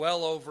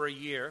well over a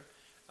year,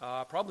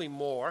 probably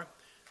more.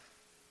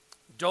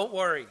 Don't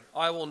worry,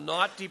 I will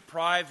not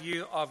deprive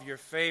you of your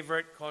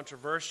favorite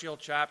controversial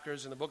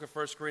chapters in the book of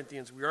 1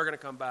 Corinthians. We are going to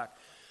come back.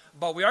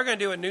 But we are going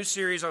to do a new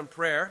series on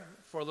prayer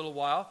for a little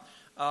while.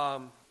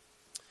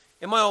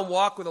 In my own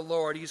walk with the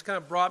Lord, He's kind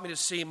of brought me to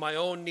see my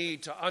own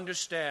need to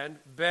understand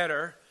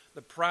better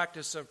the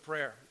practice of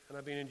prayer. And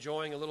I've been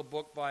enjoying a little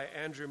book by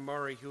Andrew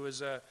Murray, who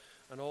is an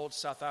old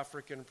South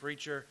African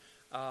preacher,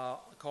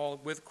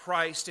 called With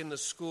Christ in the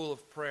School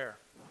of Prayer.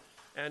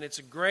 And it's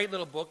a great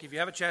little book. If you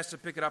have a chance to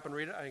pick it up and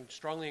read it, I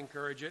strongly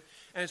encourage it.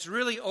 And it's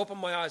really opened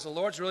my eyes. The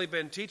Lord's really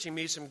been teaching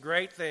me some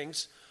great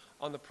things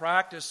on the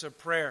practice of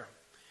prayer.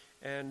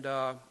 And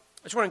I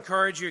just want to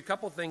encourage you a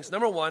couple of things.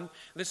 Number one,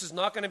 this is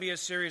not going to be a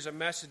series of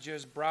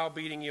messages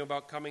browbeating you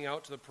about coming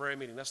out to the prayer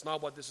meeting. That's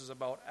not what this is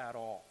about at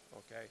all,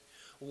 okay?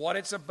 What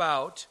it's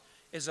about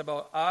is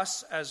about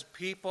us as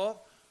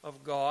people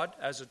of God,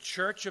 as a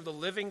church of the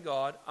living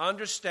God,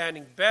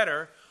 understanding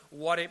better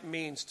what it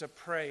means to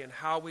pray and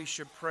how we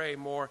should pray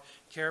more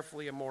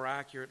carefully and more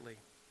accurately.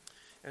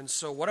 And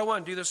so what I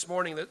want to do this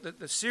morning,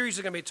 the series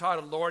is going to be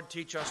titled, Lord,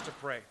 Teach Us to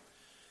Pray.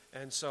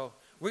 And so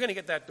we're going to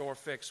get that door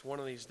fixed one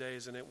of these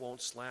days, and it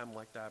won't slam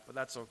like that, but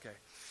that's okay.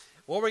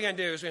 What we're going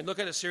to do is we're going to look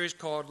at a series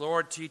called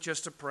Lord, Teach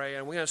Us to Pray,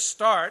 and we're going to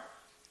start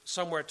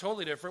somewhere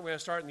totally different. We're going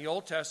to start in the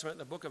Old Testament, in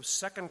the book of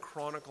 2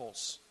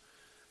 Chronicles.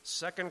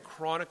 2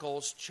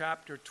 Chronicles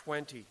chapter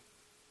 20.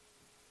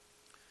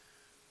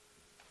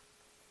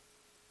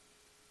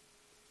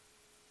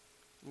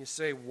 You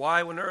say,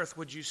 why on earth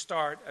would you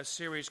start a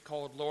series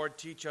called Lord,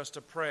 Teach Us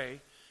to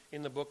Pray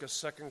in the book of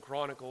 2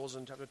 Chronicles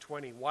in chapter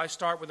 20? Why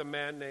start with a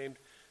man named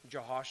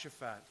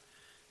Jehoshaphat?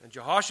 And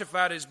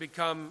Jehoshaphat has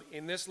become,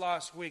 in this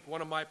last week,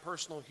 one of my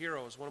personal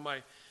heroes, one of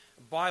my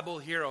Bible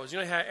heroes. You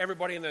know how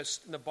everybody in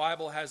the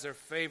Bible has their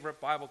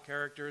favorite Bible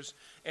characters?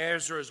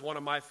 Ezra is one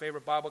of my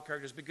favorite Bible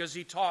characters because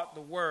he taught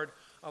the Word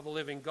of the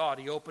living God.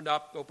 He opened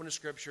the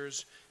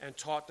Scriptures and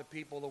taught the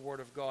people the Word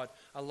of God.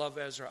 I love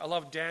Ezra. I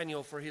love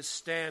Daniel for his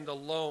stand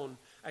alone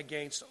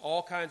against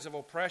all kinds of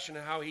oppression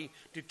and how he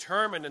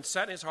determined and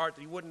set in his heart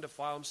that he wouldn't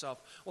defile himself.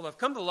 Well, I've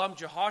come to love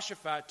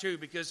Jehoshaphat too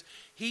because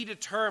he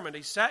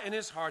set in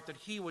his heart that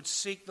he would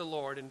seek the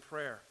Lord in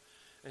prayer.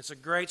 And it's a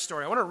great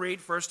story. I want to read,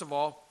 first of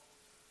all,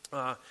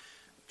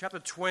 chapter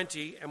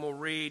 20, and we'll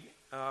read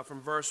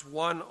from verse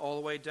 1 all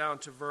the way down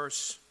to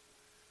verse...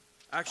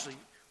 Actually,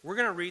 we're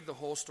going to read the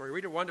whole story.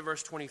 Read it 1 to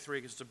verse 23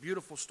 because it's a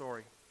beautiful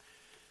story.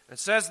 It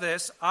says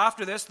this,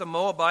 After this, the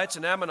Moabites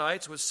and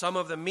Ammonites with some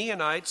of the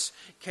Meunites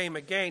came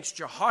against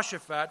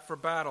Jehoshaphat for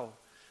battle.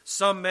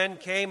 Some men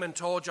came and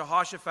told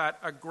Jehoshaphat,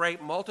 A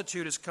great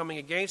multitude is coming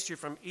against you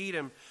from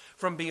Edom,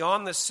 from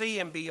beyond the sea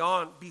and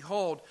beyond.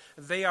 Behold,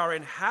 they are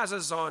in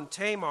Hazazon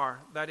Tamar,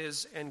 that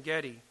is,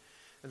 En-gedi.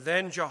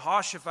 Then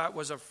Jehoshaphat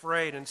was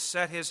afraid and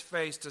set his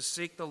face to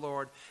seek the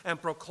Lord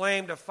and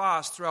proclaimed a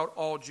fast throughout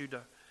all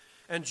Judah.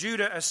 And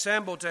Judah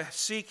assembled to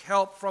seek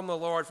help from the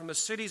Lord. From the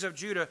cities of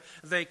Judah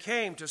they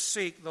came to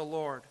seek the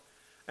Lord.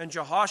 And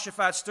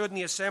Jehoshaphat stood in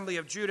the assembly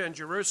of Judah and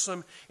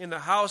Jerusalem in the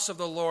house of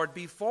the Lord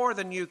before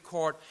the new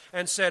court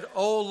and said,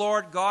 O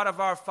Lord God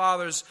of our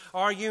fathers,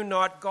 are you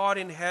not God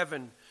in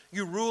heaven?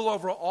 You rule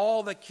over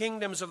all the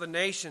kingdoms of the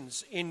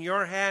nations. In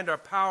your hand are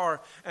power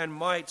and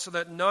might, so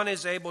that none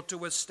is able to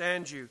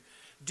withstand you.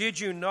 Did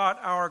you not,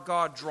 our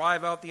God,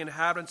 drive out the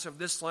inhabitants of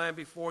this land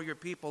before your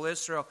people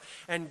Israel,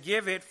 and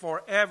give it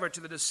forever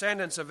to the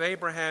descendants of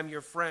Abraham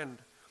your friend?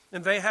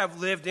 And they have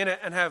lived in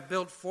it and have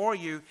built for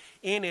you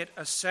in it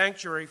a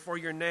sanctuary for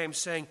your name,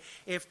 saying,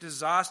 If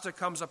disaster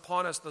comes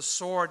upon us, the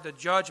sword, the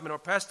judgment, or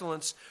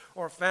pestilence,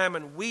 or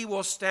famine, we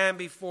will stand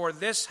before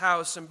this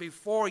house and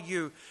before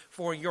you,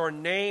 for your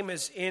name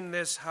is in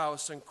this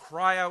house, and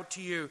cry out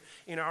to you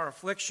in our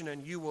affliction,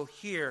 and you will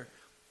hear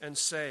and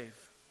save.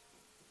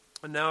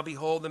 And now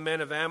behold, the men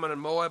of Ammon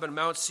and Moab and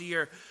Mount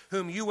Seir,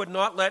 whom you would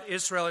not let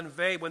Israel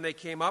invade when they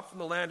came up from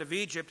the land of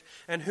Egypt,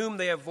 and whom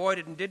they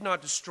avoided and did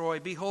not destroy,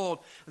 behold,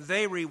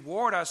 they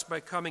reward us by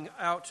coming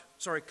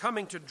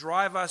to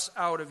drive us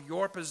out of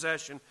your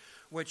possession,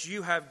 which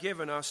you have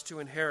given us to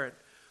inherit.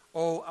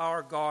 O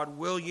our God,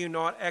 will you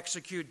not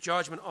execute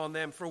judgment on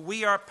them? For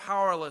we are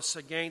powerless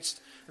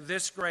against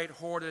this great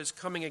horde that is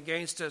coming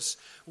against us.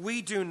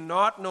 We do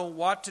not know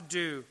what to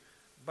do,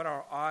 but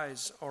our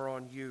eyes are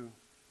on you.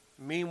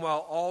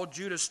 Meanwhile, all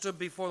Judah stood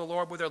before the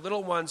Lord with their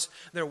little ones,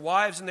 their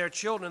wives and their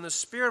children. And the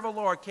Spirit of the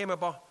Lord came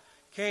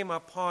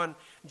upon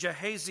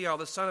Jehaziel,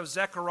 the son of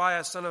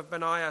Zechariah, son of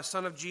Benaiah,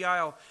 son of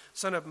Jeiel,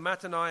 son of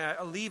Mattaniah,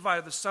 a Levite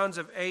of the sons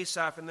of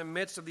Asaph, in the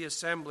midst of the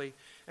assembly.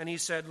 And he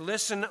said,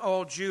 Listen,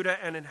 O Judah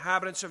and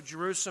inhabitants of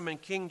Jerusalem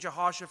and King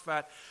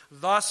Jehoshaphat,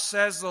 thus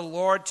says the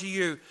Lord to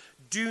you,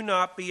 Do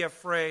not be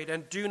afraid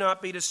and do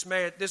not be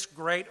dismayed at this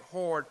great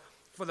horde,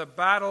 for the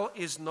battle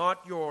is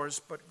not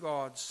yours but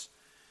God's.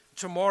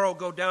 Tomorrow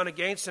go down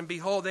against them.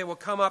 Behold, they will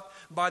come up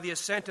by the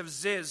ascent of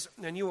Ziz,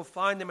 and you will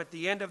find them at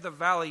the end of the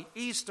valley,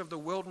 east of the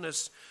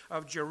wilderness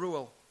of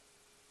Jeruel.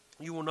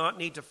 You will not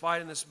need to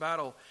fight in this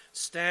battle.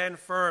 Stand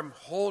firm,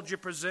 hold your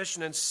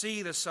position, and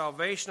see the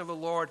salvation of the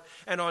Lord.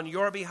 And on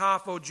your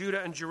behalf, O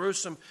Judah and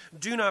Jerusalem,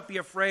 do not be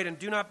afraid and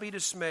do not be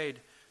dismayed.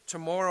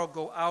 Tomorrow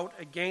go out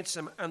against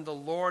them, and the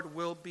Lord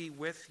will be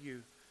with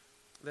you.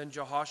 Then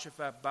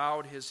Jehoshaphat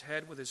bowed his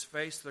head with his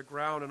face to the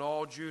ground, and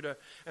all Judah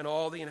and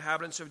all the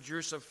inhabitants of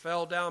Jerusalem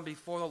fell down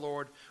before the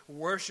Lord,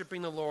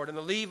 worshiping the Lord. And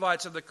the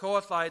Levites of the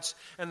Kohathites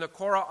and the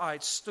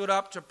Korahites stood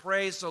up to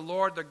praise the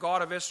Lord, the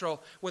God of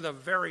Israel, with a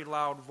very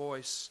loud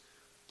voice.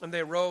 And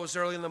they rose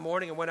early in the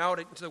morning and went out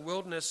into the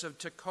wilderness of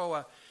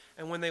Tekoa.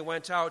 And when they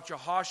went out,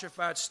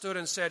 Jehoshaphat stood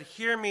and said,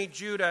 Hear me,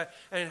 Judah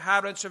and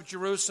inhabitants of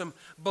Jerusalem.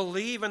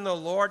 Believe in the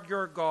Lord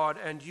your God,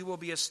 and you will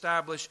be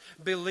established.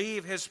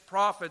 Believe his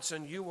prophets,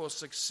 and you will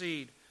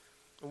succeed.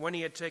 And when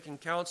he had taken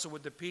counsel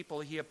with the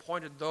people, he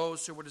appointed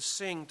those who were to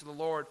sing to the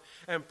Lord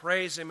and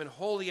praise him in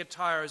holy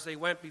attire as they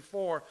went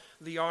before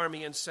the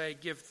army and say,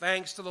 Give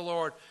thanks to the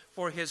Lord,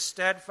 for his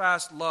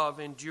steadfast love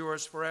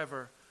endures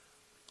forever.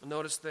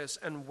 Notice this,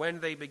 and when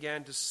they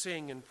began to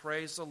sing and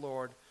praise the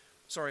Lord,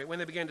 when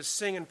they began to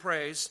sing and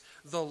praise,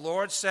 the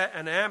Lord set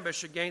an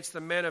ambush against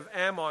the men of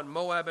Ammon,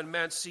 Moab, and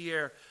Mount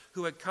Seir,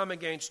 who had come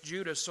against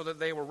Judah, so that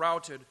they were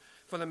routed.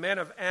 For the men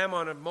of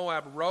Ammon and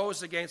Moab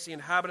rose against the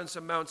inhabitants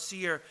of Mount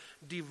Seir,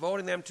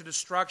 devoting them to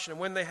destruction. And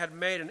when they had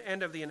made an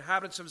end of the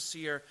inhabitants of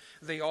Seir,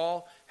 they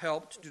all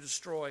helped to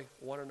destroy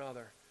one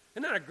another.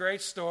 Isn't that a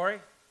great story?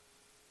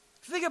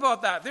 Think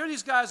about that. There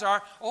these guys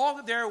are,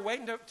 all there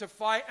waiting to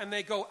fight, and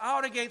they go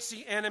out against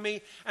the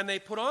enemy, and they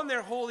put on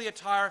their holy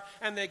attire,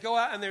 and they go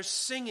out and they're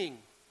singing.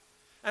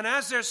 And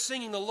as they're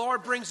singing, the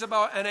Lord brings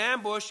about an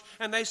ambush,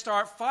 and they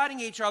start fighting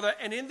each other,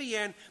 and in the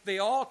end, they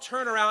all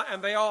turn around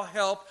and they all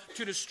help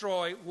to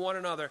destroy one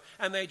another.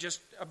 And they just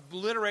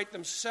obliterate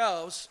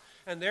themselves.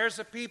 And there's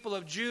the people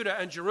of Judah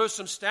and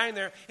Jerusalem standing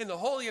there in the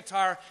holy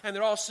attire, and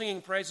they're all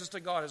singing praises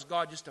to God as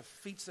God just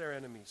defeats their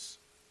enemies.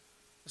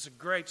 It's a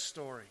great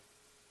story.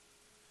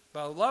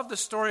 But I love the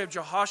story of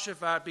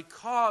Jehoshaphat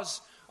because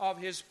of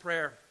his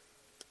prayer.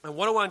 And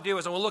what I want to do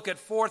is I want to look at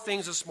four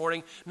things this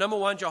morning. Number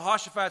one,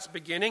 Jehoshaphat's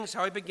beginnings,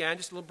 how he began,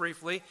 just a little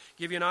briefly,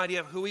 give you an idea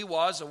of who he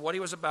was and what he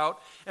was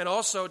about. And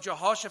also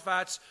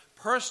Jehoshaphat's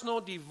personal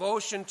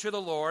devotion to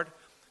the Lord.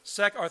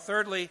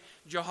 Thirdly,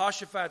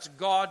 Jehoshaphat's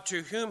God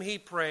to whom he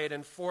prayed.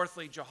 And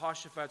fourthly,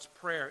 Jehoshaphat's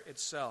prayer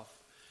itself.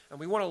 And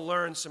we want to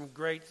learn some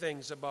great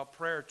things about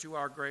prayer to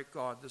our great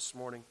God this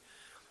morning.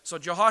 So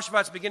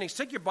Jehoshaphat's beginnings.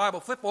 Take your Bible,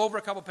 flip over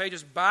a couple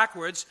pages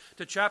backwards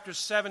to chapter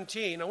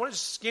 17. I want to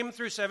skim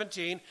through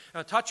 17,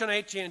 touch on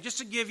 18, and just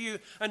to give you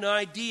an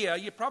idea,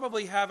 you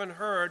probably haven't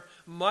heard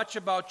much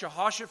about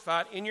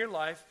Jehoshaphat in your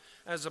life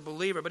as a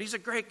believer, but he's a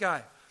great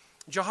guy.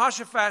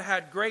 Jehoshaphat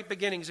had great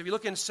beginnings. If you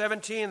look in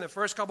 17, the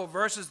first couple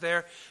verses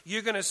there,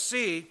 you're going to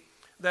see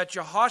that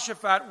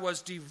Jehoshaphat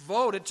was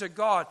devoted to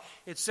God.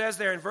 It says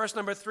there in verse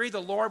number 3,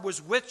 the Lord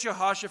was with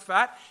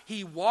Jehoshaphat.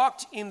 He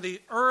walked in the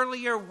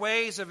earlier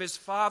ways of his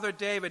father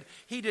David.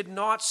 He did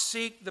not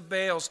seek the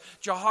Baals.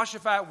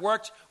 Jehoshaphat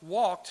walked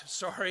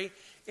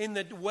in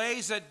the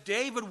ways that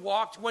David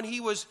walked when he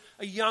was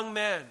a young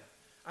man.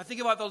 I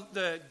think about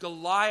the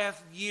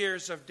Goliath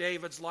years of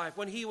David's life,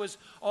 when he was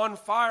on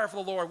fire for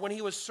the Lord, when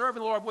he was serving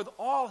the Lord with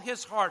all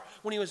his heart,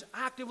 when he was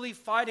actively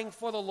fighting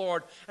for the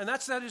Lord. And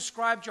that's how to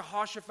describe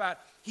Jehoshaphat.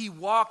 He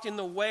walked in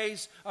the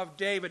ways of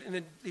David,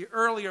 in the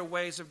earlier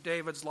ways of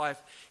David's life.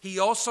 He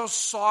also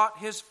sought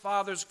his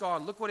father's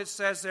God. Look what it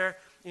says there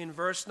in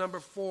verse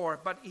number 4.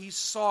 But he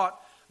sought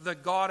the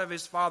God of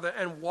his father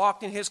and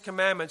walked in his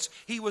commandments.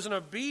 He was an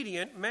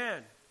obedient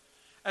man.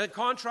 And in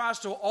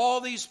contrast to all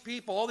these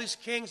people, all these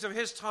kings of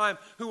his time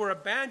who were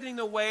abandoning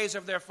the ways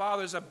of their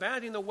fathers,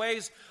 abandoning the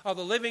ways of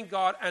the living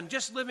God, and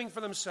just living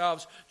for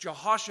themselves,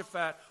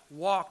 Jehoshaphat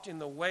walked in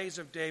the ways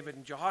of David,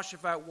 and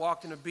Jehoshaphat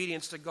walked in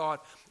obedience to God.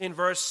 In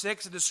verse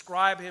 6, it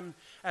describes him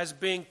as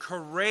being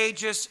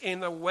courageous in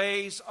the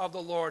ways of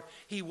the Lord.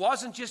 He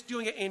wasn't just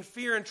doing it in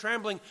fear and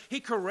trembling. He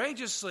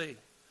courageously,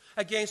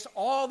 against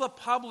all the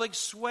public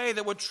sway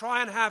that would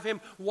try and have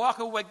him walk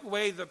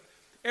away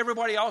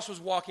everybody else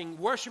was walking,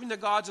 worshiping the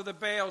gods of the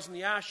Baals and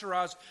the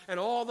Asherahs and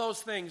all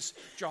those things.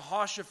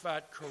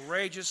 Jehoshaphat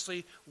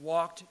courageously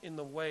walked in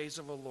the ways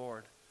of the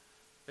Lord.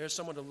 There's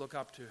someone to look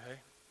up to, hey?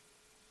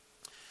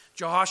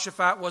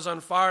 Jehoshaphat was on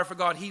fire for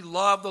God. He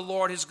loved the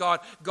Lord his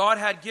God. God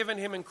had given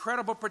him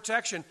incredible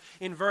protection.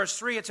 In verse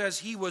 3 it says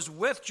he was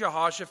with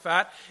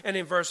Jehoshaphat. And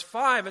in verse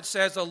 5 it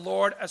says the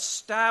Lord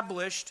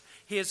established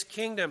his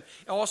kingdom.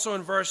 Also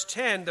in verse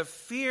 10, the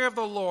fear of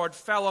the Lord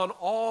fell on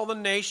all the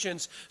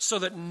nations so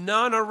that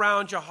none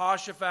around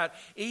Jehoshaphat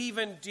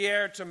even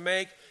dared to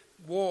make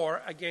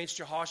war against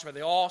Jehoshaphat.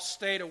 They all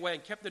stayed away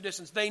and kept their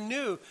distance. They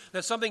knew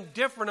that something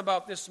different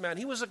about this man.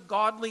 He was a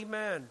godly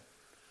man.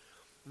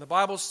 And the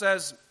Bible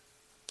says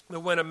that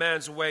when a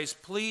man's ways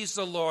please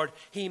the Lord,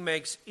 he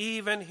makes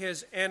even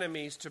his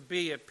enemies to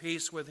be at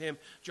peace with him.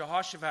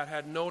 Jehoshaphat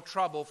had no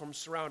trouble from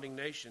surrounding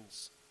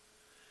nations.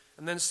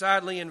 And then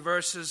sadly in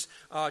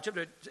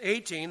chapter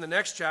 18, the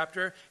next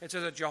chapter, it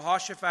says that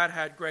Jehoshaphat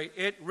had great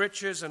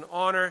riches and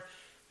honor,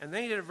 And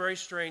then he did a very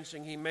strange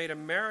thing. He made a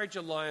marriage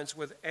alliance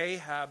with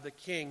Ahab, the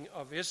king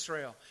of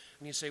Israel.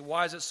 And you say,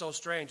 why is it so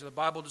strange? The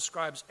Bible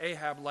describes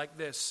Ahab like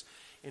this.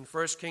 In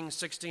 1 Kings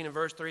 16 and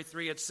verse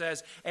 33, it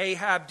says,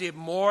 Ahab did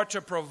more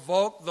to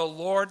provoke the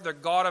Lord, the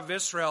God of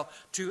Israel,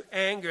 to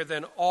anger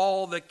than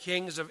all the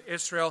kings of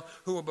Israel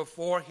who were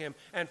before him.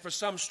 And for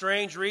some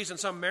strange reason,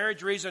 some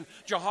marriage reason,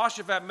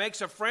 Jehoshaphat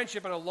makes a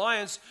friendship and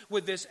alliance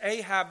with this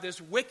Ahab,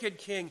 this wicked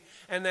king.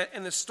 And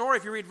in the story,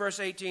 if you read verse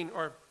 18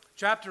 or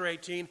chapter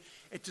 18,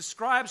 it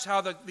describes how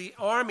the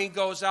army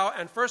goes out,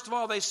 and first of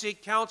all, they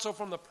seek counsel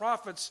from the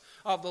prophets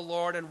of the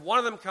Lord, and one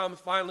of them comes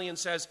finally and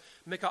says,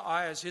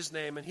 Micaiah is his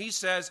name, and he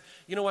says,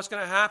 you know what's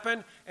going to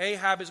happen?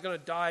 Ahab is going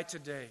to die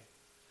today.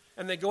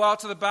 And they go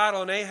out to the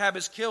battle, and Ahab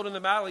is killed in the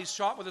battle. He's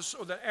shot with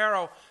an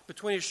arrow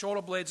between his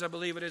shoulder blades, I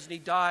believe it is, and he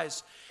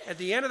dies. At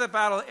the end of the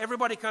battle,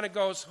 everybody kind of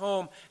goes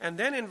home, and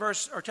then in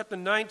chapter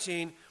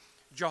 19,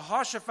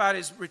 Jehoshaphat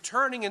is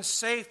returning in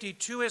safety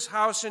to his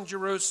house in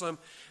Jerusalem.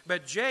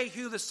 But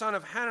Jehu, the son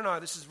of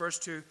Hanani, this is verse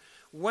 2,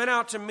 went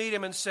out to meet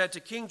him and said to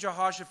King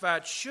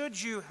Jehoshaphat,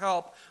 should you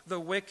help the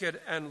wicked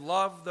and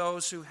love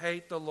those who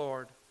hate the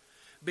Lord?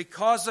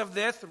 Because of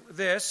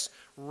this,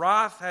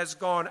 wrath has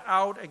gone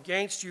out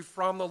against you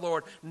from the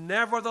Lord.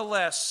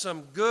 Nevertheless,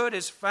 some good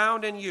is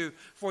found in you,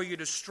 for you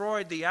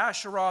destroyed the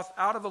Asheroth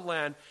out of the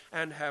land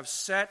and have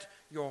set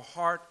your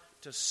heart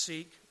to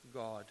seek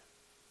God.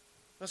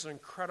 That's an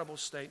incredible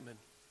statement.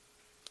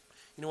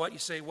 You know what? You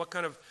say, what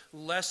kind of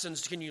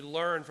lessons can you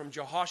learn from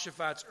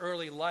Jehoshaphat's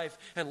early life?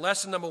 And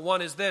lesson number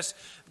one is this: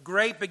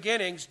 great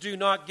beginnings do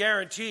not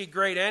guarantee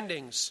great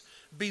endings.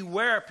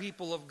 Beware,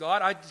 people of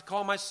God. I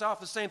call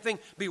myself the same thing.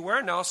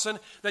 Beware, Nelson,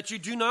 that you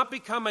do not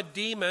become a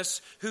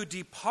Demas who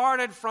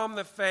departed from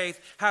the faith,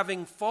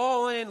 having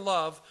fallen in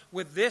love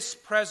with this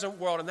present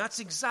world. And that's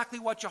exactly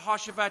what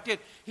Jehoshaphat did.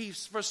 He,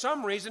 for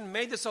some reason,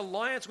 made this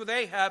alliance with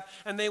Ahab,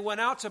 and they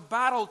went out to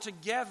battle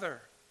together.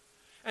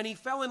 And he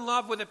fell in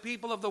love with the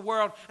people of the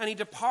world, and he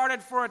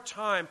departed for a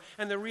time.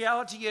 And the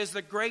reality is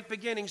that great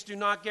beginnings do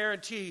not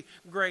guarantee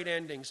great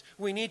endings.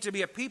 We need to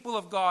be a people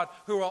of God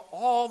who are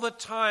all the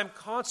time,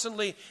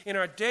 constantly in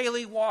our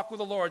daily walk with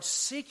the Lord,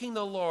 seeking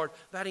the Lord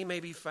that he may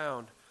be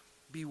found.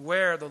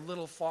 Beware the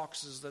little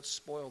foxes that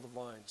spoil the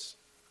vines.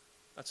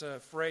 That's a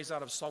phrase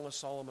out of Song of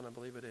Solomon, I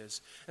believe it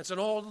is. It's an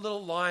old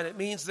little line. It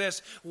means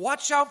this: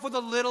 watch out for the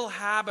little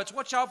habits,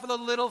 watch out for the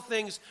little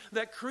things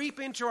that creep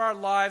into our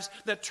lives,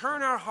 that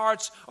turn our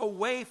hearts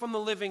away from the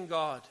living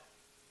God.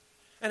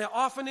 And it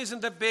often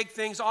isn't the big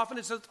things, often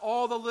it's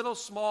all the little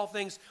small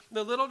things,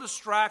 the little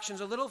distractions,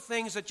 the little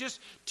things that just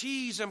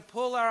tease and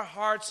pull our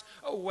hearts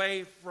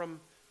away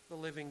from the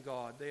living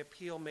God. They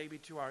appeal maybe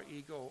to our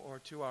ego or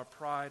to our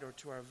pride or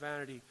to our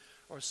vanity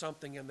or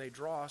something, and they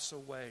draw us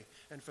away.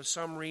 And for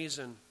some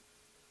reason,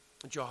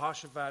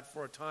 Jehoshaphat,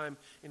 for a time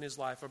in his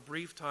life, a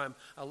brief time,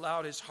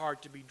 allowed his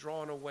heart to be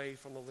drawn away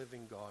from the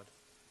living God.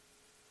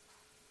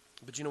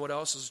 But you know what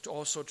else is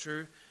also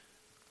true?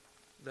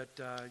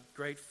 That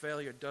great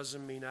failure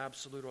doesn't mean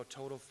absolute or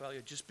total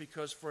failure. Just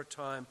because for a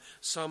time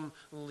some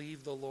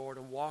leave the Lord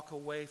and walk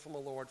away from the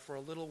Lord for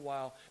a little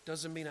while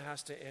doesn't mean it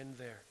has to end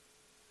there.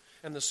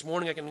 And this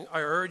morning I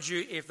urge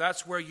you, if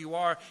that's where you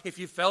are, if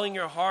you fell in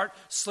your heart,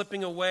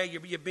 slipping away,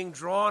 you're being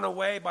drawn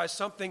away by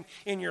something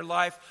in your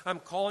life, I'm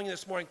calling you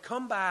this morning,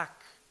 come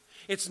back.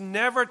 It's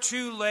never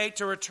too late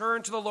to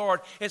return to the Lord.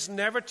 It's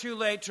never too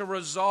late to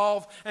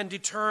resolve and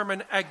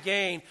determine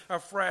again,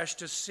 afresh,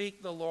 to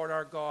seek the Lord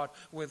our God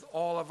with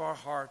all of our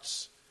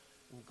hearts.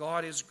 And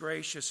God is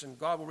gracious and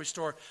God will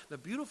restore. The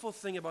beautiful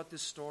thing about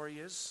this story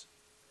is,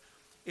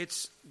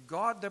 it's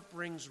God that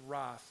brings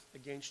wrath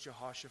against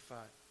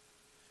Jehoshaphat.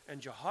 And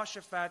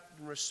Jehoshaphat,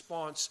 in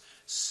response,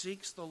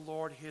 seeks the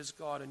Lord his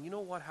God. And you know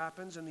what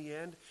happens in the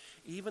end?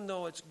 Even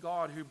though it's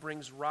God who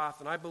brings wrath,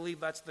 and I believe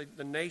that's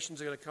the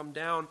nations are going to come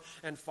down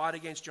and fight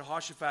against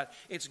Jehoshaphat,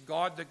 it's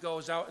God that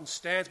goes out and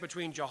stands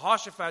between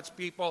Jehoshaphat's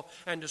people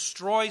and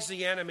destroys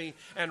the enemy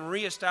and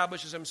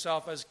reestablishes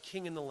himself as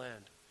king in the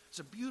land. It's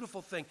a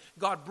beautiful thing.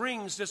 God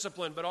brings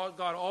discipline, but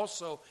God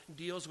also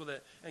deals with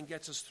it and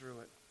gets us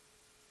through it.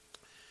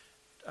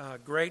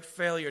 Great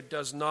failure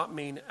does not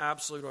mean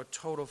absolute or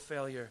total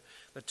failure.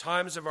 The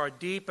times of our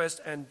deepest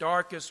and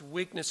darkest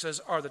weaknesses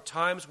are the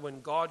times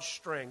when God's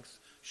strength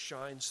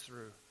shines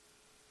through.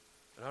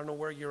 And I don't know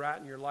where you're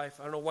at in your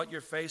life. I don't know what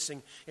you're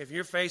facing. If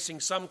you're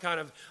facing some kind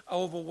of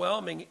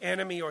overwhelming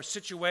enemy or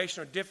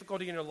situation or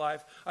difficulty in your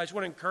life, I just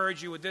want to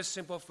encourage you with this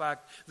simple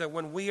fact, that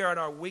when we are at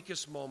our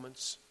weakest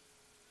moments,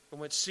 and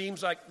when it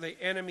seems like the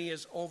enemy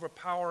is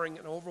overpowering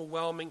and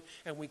overwhelming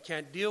and we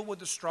can't deal with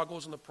the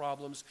struggles and the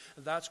problems,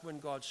 that's when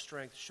God's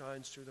strength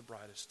shines through the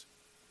brightest.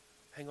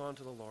 Hang on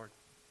to the Lord.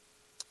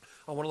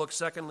 I want to look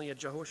secondly at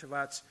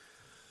Jehoshaphat's...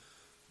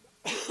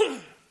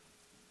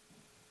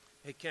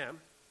 Hey, Cam,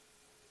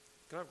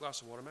 can I have a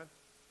glass of water, man?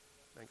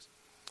 Thanks.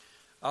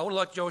 I want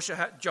to look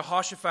at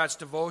Jehoshaphat's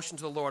devotion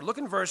to the Lord. Look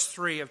in verse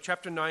 3 of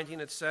chapter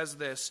 19. It says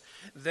this: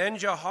 Then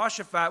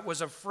Jehoshaphat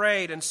was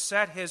afraid and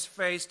set his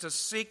face to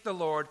seek the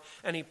Lord,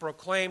 and he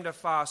proclaimed a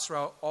fast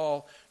throughout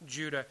all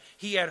Judah.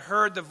 He had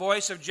heard the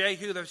voice of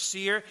Jehu the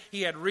seer.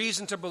 He had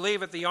reason to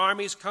believe that the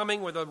armies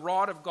coming with a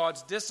rod of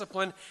God's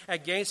discipline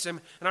against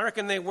him. And I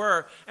reckon they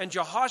were. And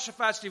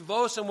Jehoshaphat's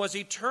devotion was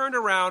he turned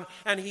around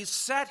and he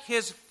set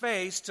his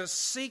face to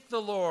seek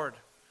the Lord.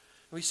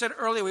 We said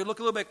earlier, we look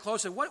a little bit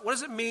closer. What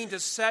does it mean to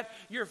set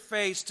your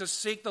face to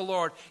seek the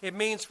Lord? It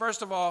means,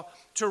 first of all,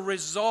 to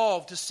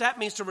resolve. To set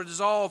means to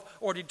resolve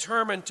or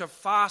determine, to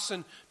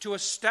fasten, to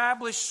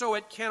establish so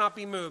it cannot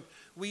be moved.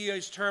 We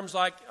use terms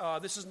like,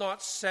 this is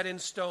not set in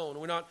stone.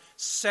 We're not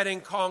set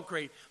in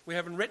concrete. We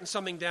haven't written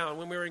something down.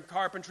 When we were in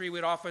carpentry,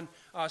 we'd often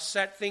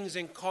set things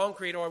in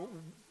concrete or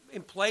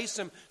in place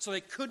them so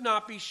they could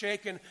not be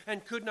shaken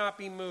and could not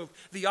be moved.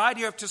 The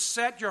idea of to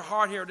set your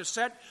heart here, to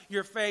set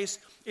your face,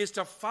 is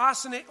to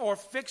fasten it or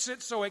fix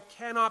it so it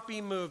cannot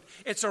be moved.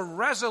 It's a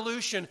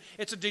resolution,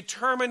 it's a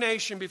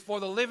determination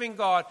before the living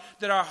God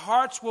that our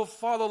hearts will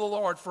follow the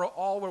Lord for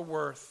all we're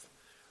worth.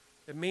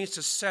 It means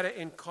to set it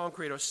in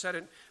concrete or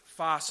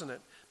fasten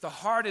it. The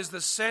heart is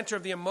the center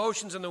of the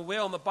emotions and the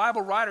will. And the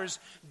Bible writers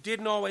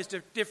didn't always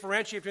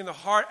differentiate between the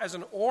heart as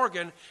an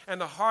organ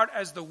and the heart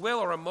as the will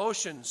or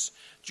emotions.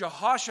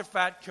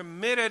 Jehoshaphat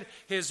committed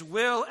his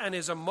will and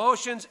his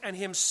emotions and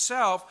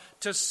himself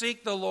to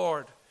seek the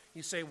Lord.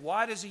 You say,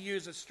 why does he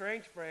use a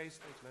strange phrase?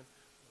 Thanks,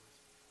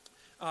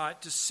 man.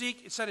 To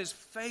seek, it said his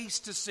face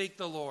to seek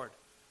the Lord.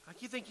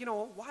 Like you think,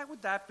 why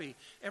would that be?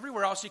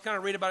 Everywhere else you kind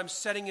of read about him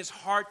setting his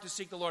heart to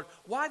seek the Lord.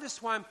 Why this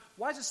time?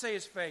 Why does it say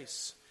his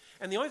face?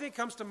 And the only thing that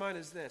comes to mind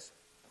is this.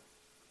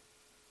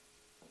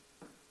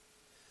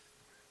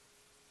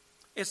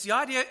 It's the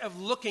idea of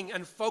looking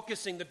and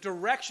focusing, the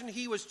direction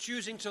he was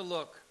choosing to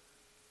look.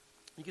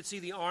 You could see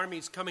the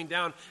armies coming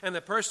down, and the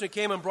person who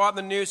came and brought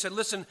the news said,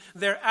 listen,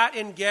 they're at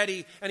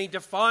En-Gedi, and he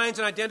defines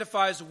and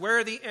identifies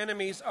where the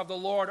enemies of the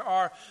Lord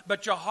are.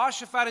 But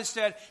Jehoshaphat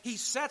instead, he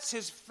sets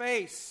his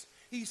face,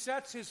 he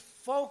sets his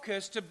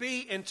focus to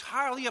be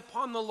entirely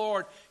upon the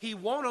Lord. He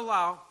won't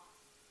allow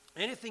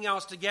anything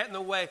else to get in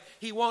the way.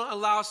 He won't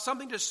allow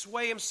something to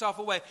sway himself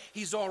away.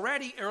 He's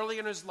already, early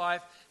in his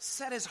life,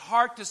 set his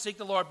heart to seek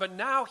the Lord, but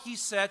now he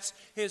sets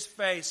his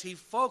face. He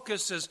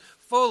focuses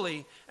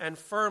fully and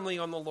firmly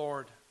on the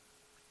Lord.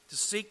 To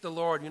seek the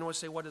Lord,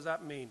 say, what does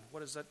that mean? What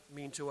does that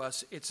mean to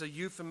us? It's a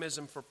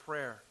euphemism for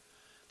prayer.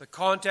 The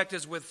context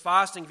is with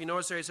fasting. If you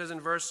notice there, it says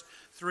in verse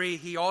 3,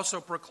 he also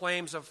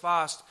proclaims a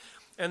fast.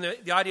 And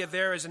the idea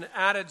there is an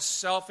added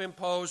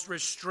self-imposed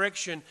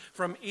restriction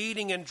from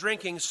eating and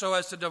drinking so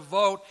as to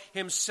devote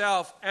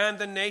himself and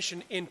the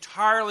nation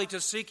entirely to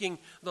seeking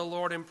the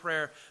Lord in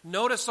prayer.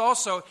 Notice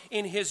also,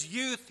 in his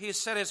youth, he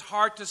set his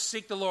heart to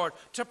seek the Lord,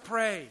 to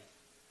pray.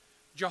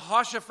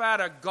 Jehoshaphat,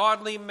 a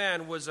godly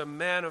man, was a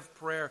man of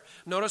prayer.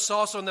 Notice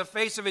also in the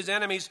face of his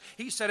enemies,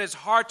 he set his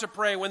heart to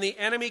pray. When the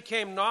enemy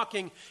came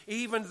knocking,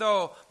 even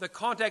though the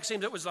context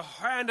seems it was the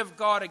hand of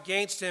God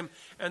against him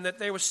and that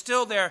they were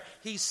still there,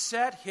 he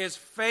set his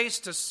face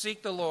to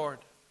seek the Lord.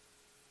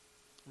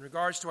 In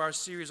regards to our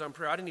series on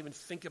prayer, I didn't even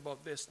think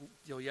about this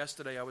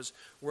yesterday. I was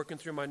working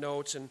through my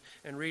notes and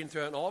reading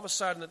through it, and all of a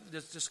sudden it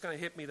just kind of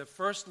hit me. The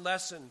first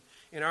lesson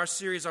in our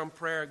series on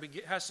prayer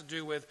has to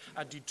do with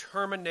a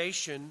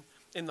determination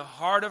in the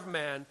heart of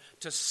man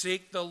to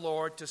seek the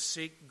Lord, to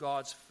seek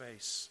God's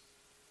face.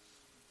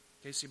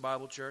 KC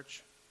Bible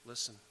Church,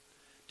 listen.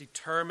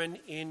 Determine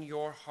in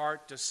your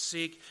heart to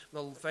seek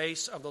the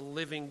face of the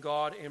living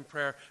God in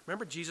prayer.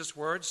 Remember Jesus'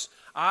 words?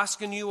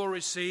 Ask and you will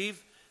receive.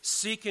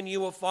 Seek and you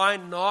will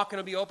find. Knock and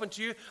it'll be open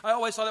to you. I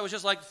always thought that was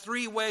just like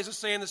three ways of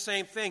saying the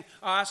same thing.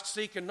 Ask,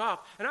 seek, and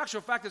knock. In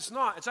actual fact, it's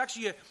not. It's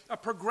actually a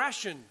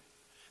progression.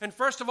 And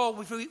first of all,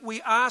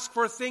 we ask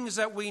for things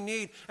that we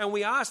need, and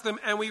we ask them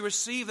and we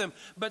receive them.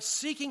 But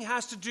seeking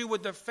has to do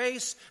with the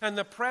face and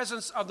the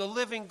presence of the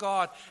living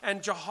God.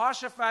 And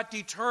Jehoshaphat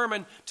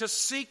determined to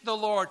seek the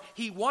Lord.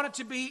 He wanted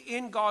to be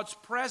in God's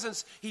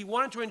presence. He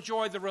wanted to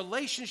enjoy the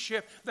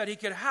relationship that he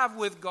could have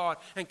with God.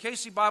 And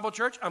KC Bible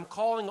Church, I'm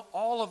calling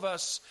all of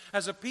us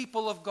as a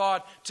people of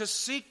God to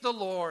seek the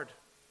Lord,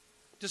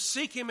 to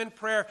seek him in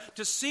prayer,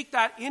 to seek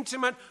that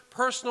intimate,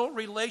 personal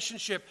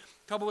relationship.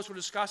 A couple of us were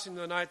discussing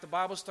the other night at the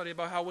Bible study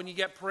about how when you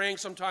get praying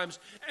sometimes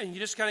and you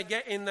just kind of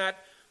get in that,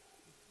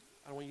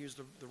 I don't want to use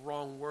the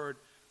wrong word,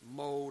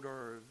 mode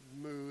or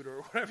mood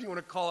or whatever you want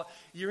to call it.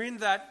 You're in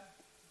that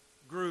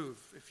groove,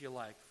 if you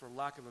like, for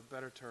lack of a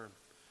better term.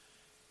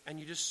 And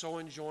you're just so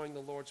enjoying the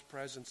Lord's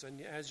presence. And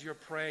as you're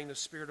praying, the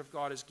Spirit of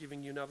God is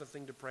giving you another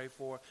thing to pray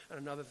for, and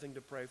another thing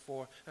to pray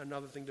for, and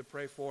another thing to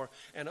pray for.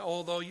 And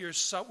although it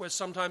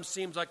sometimes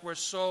seems like we're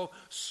so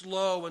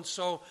slow and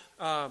so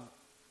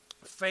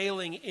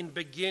failing in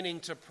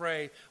beginning to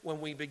pray, when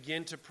we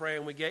begin to pray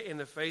and we get in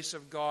the face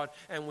of God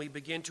and we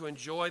begin to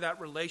enjoy that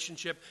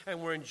relationship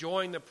and we're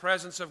enjoying the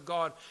presence of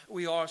God,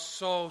 we are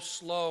so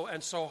slow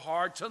and so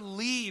hard to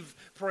leave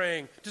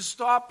praying, to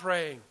stop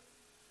praying.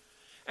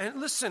 And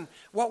listen,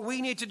 what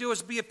we need to do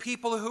is be a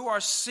people who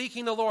are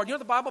seeking the Lord. You know what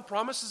the Bible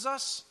promises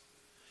us?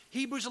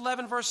 Hebrews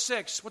 11 verse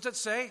 6. What's it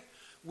say?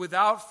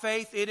 Without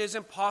faith it is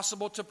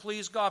impossible to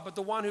please God, but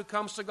the one who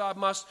comes to God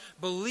must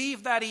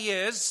believe that he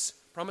is,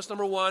 promise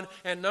number one,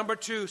 and number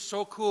two,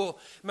 so cool,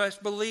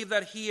 must believe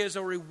that he is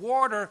a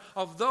rewarder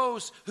of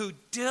those who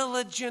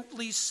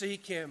diligently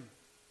seek him.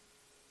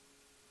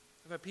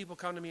 I've had people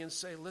come to me and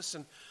say,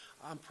 listen,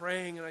 I'm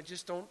praying and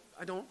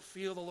I don't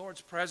feel the Lord's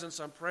presence.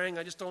 I'm praying,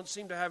 I just don't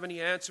seem to have any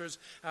answers.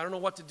 I don't know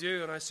what to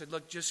do. And I said,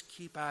 look, just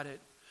keep at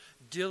it.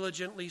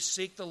 Diligently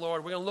seek the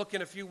Lord. We're going to look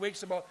in a few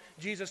weeks about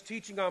Jesus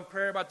teaching on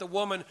prayer, about the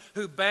woman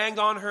who banged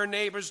on her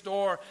neighbor's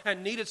door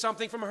and needed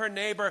something from her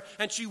neighbor,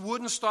 and she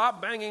wouldn't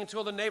stop banging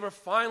until the neighbor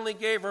finally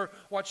gave her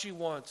what she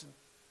wanted.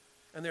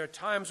 And there are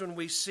times when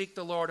we seek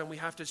the Lord and we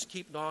have to just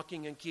keep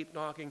knocking and keep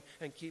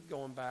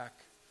going back.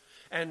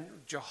 And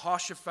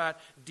Jehoshaphat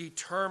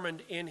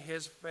determined in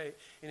his faith,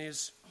 in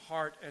his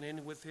heart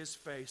and with his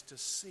face to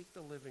seek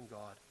the living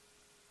God.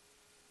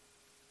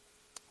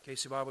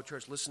 Casey Bible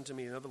Church, listen to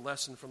me. Another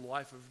lesson from the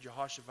life of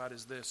Jehoshaphat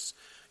is this: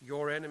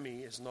 your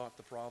enemy is not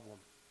the problem.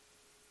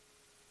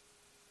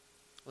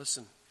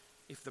 Listen,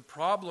 if the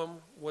problem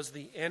was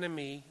the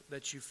enemy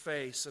that you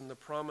face, and the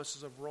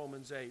promises of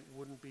Romans 8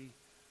 wouldn't be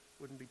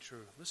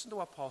true. Listen to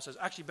what Paul says.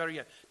 Actually, better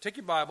yet, take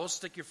your Bibles,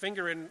 stick your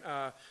finger in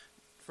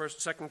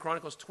 2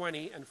 Chronicles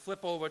 20, and flip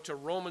over to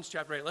Romans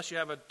chapter 8. Unless you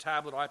have a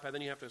tablet or iPad,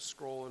 then you have to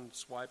scroll and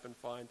swipe and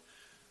find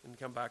and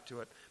come back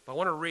to it. But I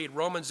want to read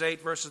Romans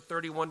 8, verses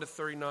 31 to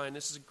 39.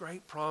 This is a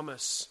great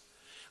promise.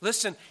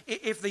 Listen,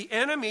 if the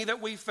enemy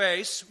that we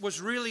face was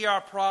really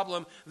our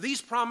problem, these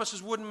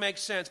promises wouldn't make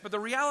sense. But the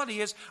reality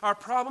is, our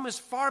problem is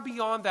far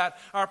beyond that.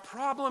 Our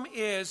problem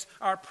is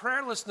our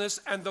prayerlessness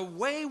and the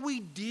way we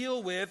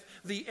deal with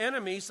the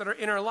enemies that are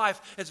in our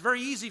life. It's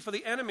very easy for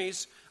the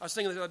enemies. I was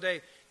thinking the other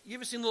day, you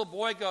ever seen a little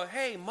boy go,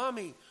 hey,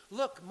 mommy,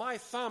 look, my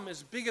thumb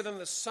is bigger than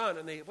the sun.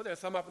 And they put their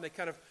thumb up and they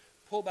kind of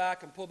pull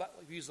back and pull back.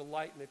 We use the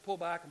light, and they pull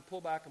back and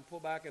pull back and pull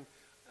back. And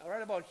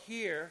right about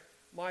here,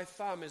 my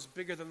thumb is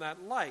bigger than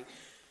that light.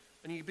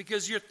 And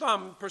because your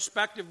thumb,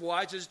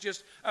 perspective-wise,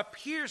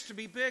 appears to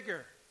be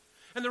bigger.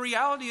 And the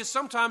reality is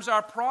sometimes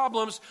our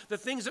problems,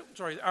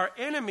 our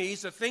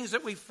enemies, the things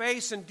that we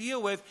face and deal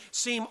with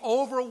seem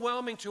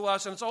overwhelming to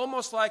us. And it's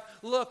almost like,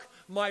 look,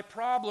 my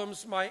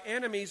problems, my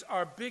enemies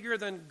are bigger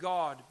than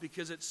God,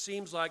 because it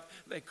seems like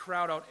they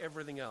crowd out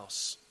everything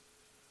else.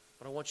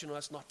 But I want you to know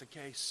that's not the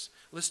case.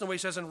 Listen to what he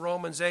says in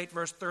Romans 8,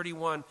 verse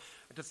 31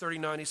 to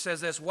 39. He says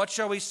this: what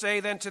shall we say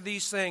then to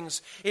these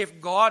things?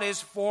 If God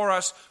is for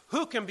us,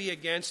 who can be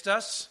against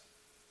us?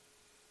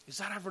 Is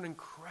that ever an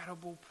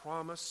incredible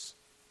promise?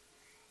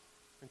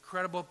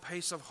 Incredible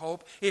pace of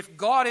hope. If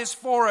God is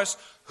for us,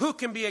 who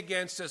can be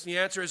against us? And the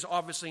answer is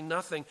obviously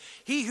nothing.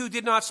 He who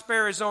did not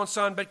spare his own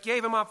son, but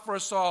gave him up for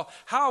us all,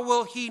 how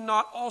will he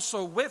not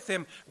also with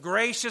him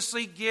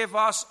graciously give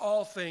us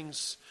all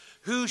things?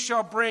 Who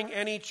shall bring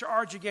any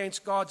charge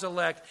against God's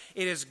elect?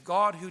 It is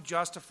God who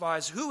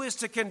justifies. Who is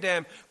to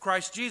condemn?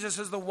 Christ Jesus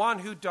is the one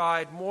who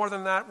died. More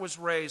than that, was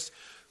raised.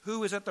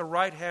 Who is at the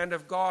right hand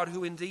of God,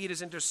 who indeed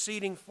is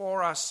interceding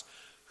for us?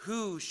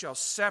 Who shall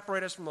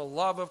separate us from the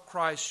love of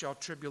Christ? Shall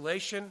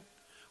tribulation,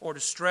 or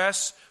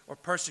distress, or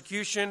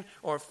persecution,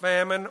 or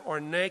famine, or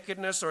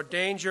nakedness, or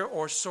danger,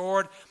 or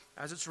sword?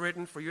 As it's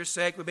written, for your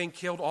sake we're being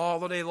killed all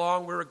the day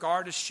long. We're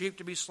regarded as sheep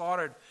to be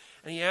slaughtered.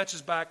 And he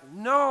answers back,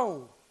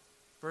 no.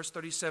 Verse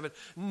 37,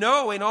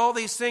 no, in all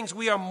these things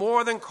we are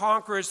more than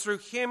conquerors through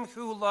him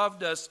who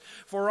loved us.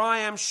 For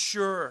I am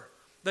sure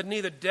that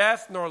neither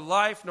death, nor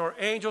life, nor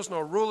angels,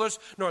 nor rulers,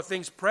 nor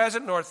things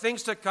present, nor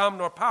things to come,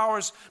 nor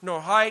powers,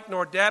 nor height,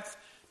 nor depth,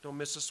 don't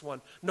miss this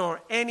one, nor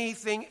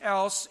anything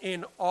else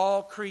in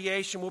all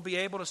creation will be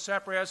able to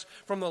separate us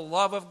from the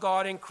love of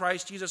God in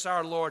Christ Jesus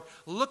our Lord.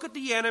 Look at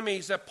the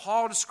enemies that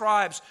Paul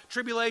describes: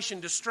 tribulation,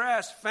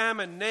 distress,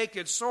 famine,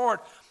 naked, sword,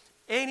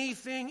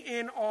 anything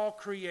in all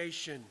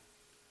creation.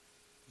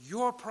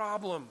 Your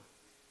problem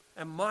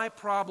and my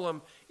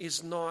problem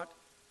is not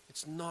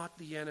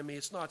the enemy.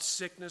 It's not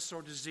sickness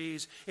or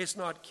disease. It's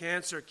not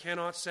cancer. It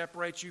cannot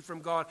separate you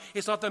from God.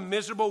 It's not the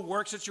miserable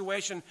work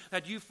situation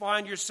that you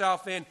find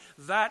yourself in.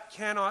 That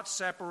cannot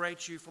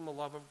separate you from the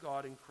love of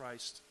God in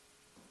Christ.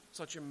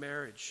 Such a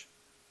marriage,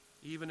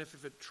 even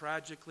if it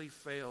tragically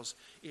fails,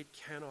 it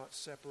cannot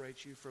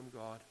separate you from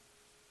God.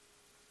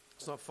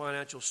 It's not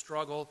financial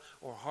struggle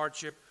or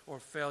hardship or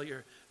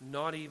failure.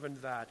 Not even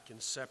that can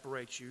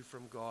separate you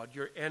from God.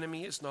 Your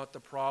enemy is not the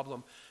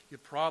problem. Your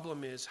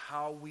problem is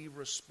how we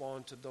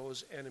respond to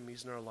those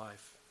enemies in our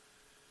life.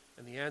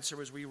 And the answer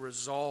is we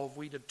resolve,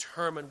 we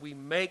determine, we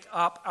make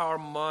up our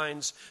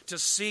minds to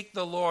seek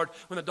the Lord.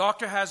 When the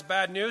doctor has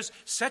bad news,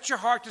 set your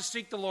heart to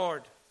seek the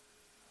Lord.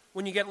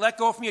 When you get let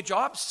go from your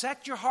job,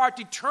 set your heart,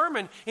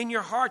 determine in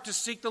your heart to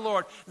seek the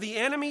Lord. The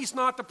enemy's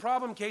not the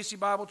problem, Casey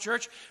Bible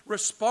Church.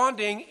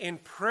 Responding in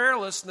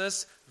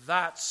prayerlessness,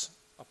 that's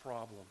a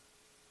problem.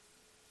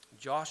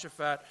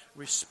 Jehoshaphat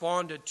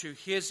responded to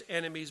his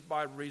enemies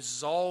by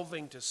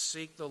resolving to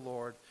seek the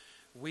Lord.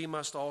 We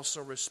must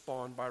also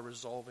respond by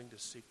resolving to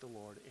seek the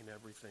Lord in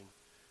everything.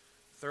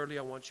 thirdly,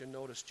 I want you to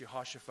notice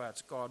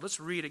Jehoshaphat's God.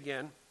 Let's read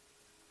again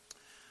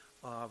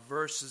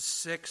verses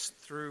 6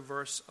 through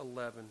verse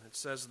 11. It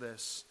says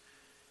this.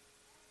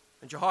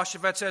 And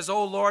Jehoshaphat says,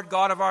 O Lord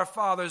God of our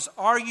fathers,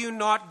 are you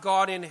not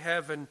God in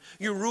heaven?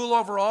 You rule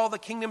over all the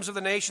kingdoms of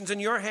the nations. In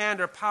your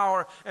hand are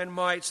power and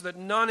might, so that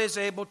none is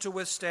able to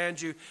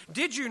withstand you.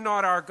 Did you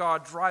not, our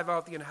God, drive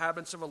out the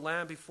inhabitants of a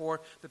land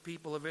before the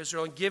people of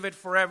Israel, and give it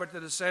forever to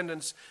the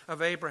descendants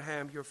of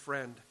Abraham, your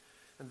friend?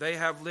 And they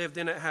have lived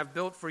in it, have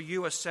built for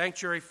you a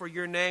sanctuary for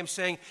your name,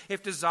 saying,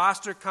 if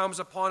disaster comes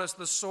upon us,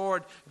 the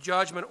sword,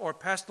 judgment, or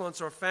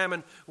pestilence, or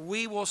famine,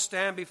 we will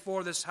stand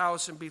before this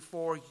house and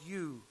before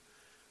you.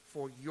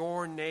 For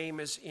your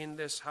name is in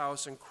this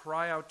house, and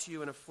cry out to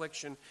you in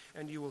affliction,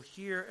 and you will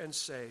hear and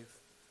save.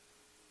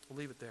 We'll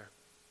leave it there.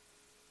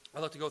 I'd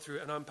like to go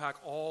through and unpack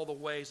all the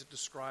ways it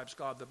describes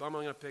God, but I'm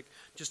only going to pick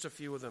just a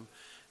few of them.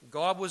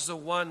 God was the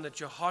one that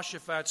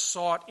Jehoshaphat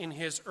sought in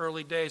his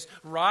early days.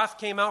 Wrath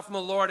came out from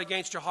the Lord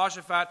against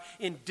Jehoshaphat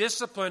in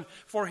discipline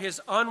for his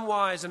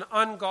unwise and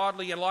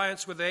ungodly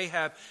alliance with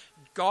Ahab.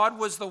 God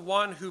was the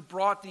one who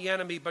brought the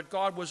enemy, but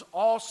God was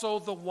also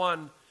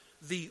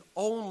the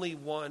only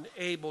one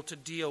able to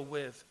deal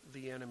with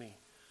the enemy.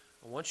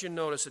 I want you to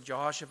notice that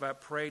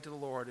Jehoshaphat prayed to the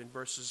Lord in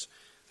verses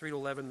 3 to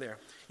 11 there.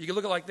 You can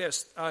look at it like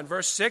this. In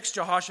verse 6,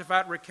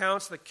 Jehoshaphat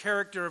recounts the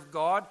character of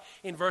God.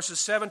 In verses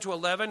 7 to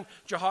 11,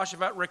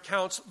 Jehoshaphat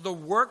recounts the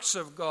works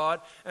of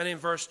God. And in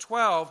verse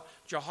 12,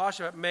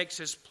 Jehoshaphat makes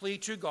his plea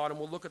to God, and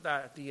we'll look at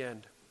that at the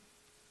end.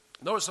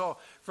 Notice,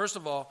 first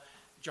of all,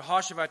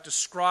 Jehoshaphat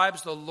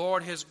describes the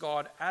Lord his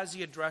God as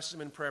he addresses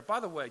him in prayer. By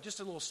the way,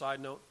 just a little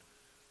side note.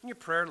 In your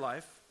prayer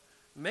life,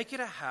 make it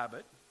a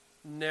habit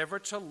never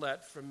to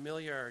let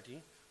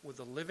familiarity with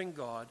the living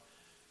God,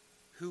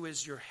 who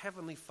is your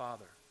heavenly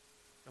Father.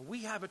 And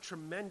we have a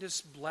tremendous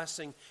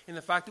blessing in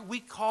the fact that we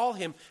call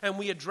him and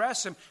we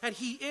address him, and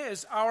he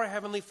is our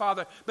heavenly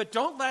Father. But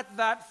don't let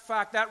that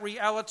fact, that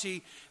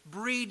reality,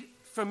 breed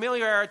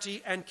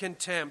familiarity and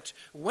contempt.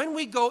 When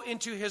we go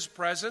into his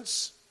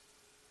presence,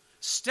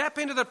 step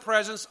into the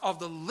presence of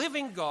the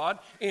living God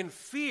in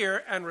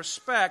fear and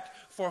respect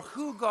for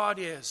who God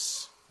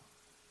is.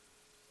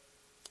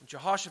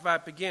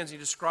 Jehoshaphat begins, he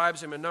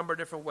describes him in a number of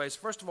different ways.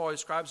 First of all, he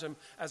describes him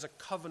as a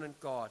covenant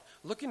God.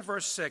 Look in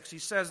verse 6. He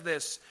says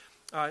this,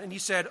 and he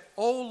said,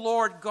 O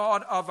Lord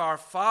God of our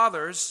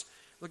fathers.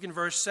 Look in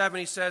verse 7.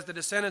 He says, the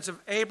descendants of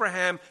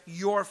Abraham,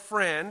 your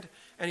friend.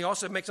 And he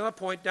also makes another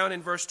point down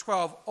in verse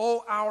 12,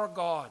 O our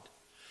God.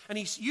 And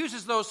he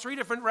uses those three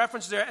different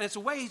references there, and it's a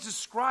way he's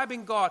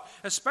describing God,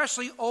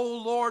 especially, O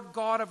Lord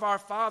God of our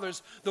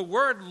fathers. The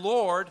word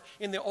Lord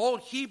in the Old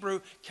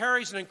Hebrew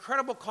carries an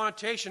incredible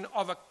connotation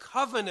of a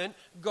covenant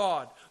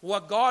God,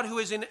 a God who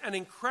is in an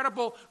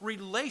incredible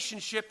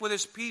relationship with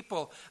his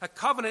people. A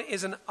covenant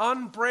is an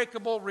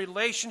unbreakable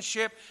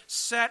relationship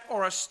set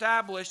or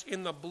established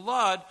in the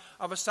blood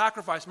of a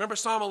sacrifice. Remember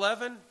Psalm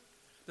 11?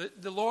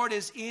 The Lord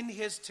is in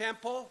his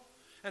temple.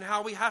 And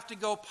how we have to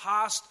go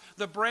past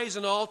the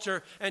brazen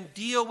altar and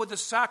deal with the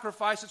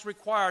sacrifice that's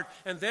required.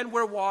 And then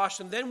we're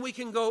washed, and then we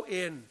can go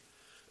in.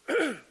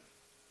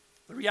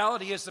 The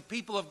reality is the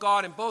people of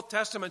God in both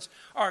Testaments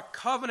are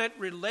covenant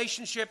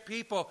relationship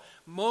people.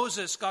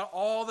 Moses got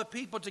all the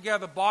people together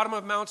at the bottom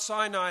of Mount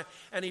Sinai,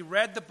 and he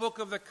read the book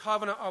of the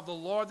covenant of the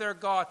Lord their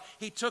God.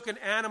 He took an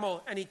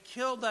animal, and he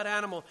killed that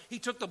animal. He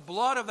took the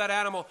blood of that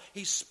animal.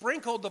 He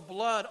sprinkled the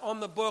blood on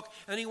the book,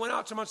 and he went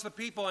out amongst the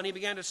people, and he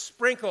began to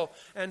sprinkle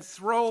and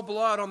throw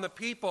blood on the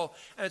people.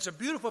 And it's a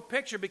beautiful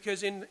picture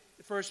because in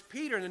 1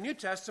 Peter in the New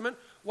Testament,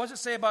 what does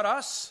it say about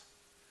us?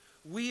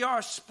 We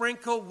are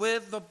sprinkled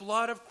with the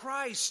blood of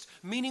Christ.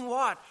 Meaning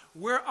what?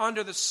 We're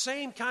under the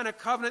same kind of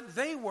covenant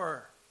they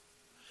were.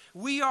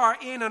 We are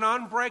in an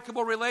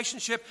unbreakable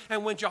relationship.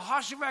 And when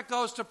Jehoshaphat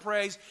goes to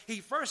praise,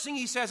 first thing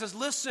he says is,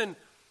 listen,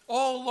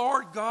 O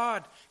Lord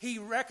God. He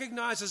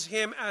recognizes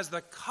him as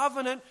the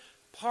covenant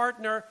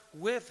partner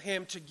with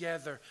him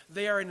together.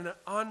 They are in an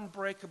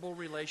unbreakable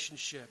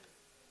relationship.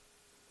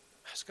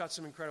 It's got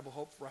some incredible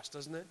hope for us,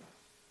 doesn't it?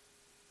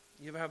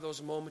 You ever have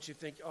those moments you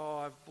think, oh,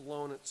 I've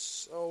blown it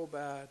so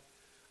bad.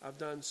 I've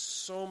done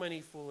so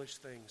many foolish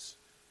things.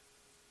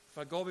 If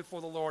I go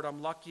before the Lord,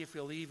 I'm lucky if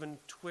he'll even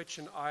twitch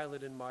an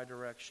eyelid in my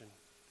direction.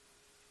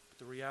 But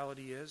the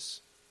reality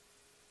is,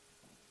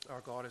 our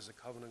God is a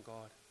covenant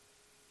God.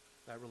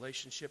 That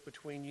relationship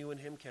between you and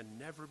him can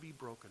never be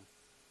broken.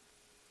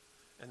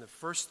 And the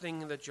first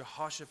thing that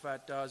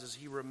Jehoshaphat does is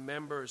he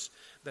remembers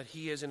that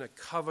he is in a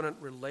covenant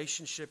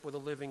relationship with a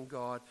living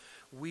God.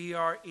 We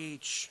are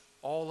each,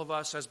 all of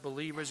us as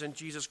believers in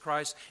Jesus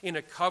Christ, in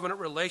a covenant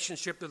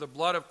relationship through the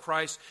blood of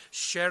Christ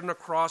shed on a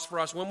cross for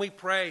us. When we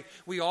pray,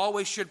 we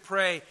always should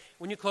pray,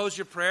 when you close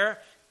your prayer,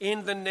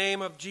 in the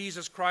name of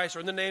Jesus Christ,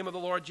 or in the name of the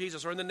Lord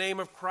Jesus, or in the name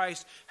of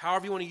Christ,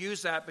 however you want to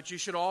use that, but you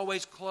should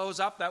always close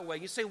up that way.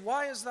 You say,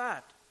 why is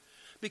that?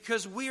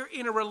 Because we're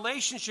in a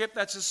relationship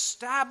that's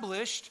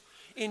established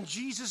in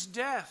Jesus'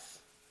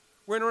 death.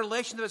 We're in a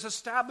relationship that's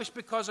established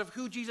because of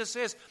who Jesus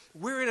is.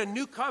 We're in a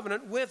new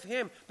covenant with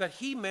him that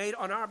he made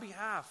on our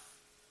behalf.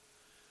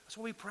 That's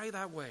why we pray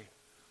that way.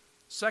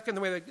 Second,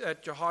 the way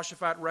that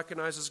Jehoshaphat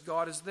recognizes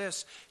God is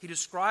this. He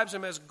describes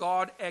him as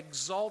God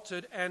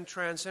exalted and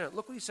transcendent.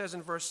 Look what he says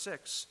in verse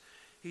 6.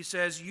 He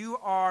says,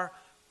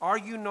 are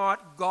you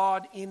not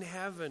God in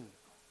heaven?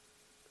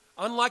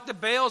 Unlike the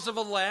Baals of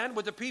the land,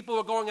 what the people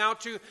were going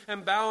out to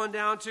and bowing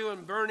down to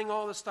and burning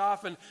all the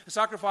stuff and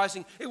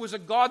sacrificing, it was a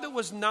God that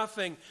was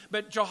nothing.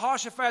 But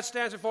Jehoshaphat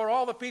stands before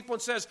all the people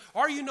and says,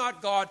 are you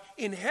not God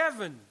in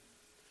heaven?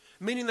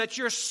 Meaning that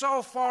you're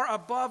so far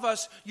above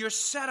us, you're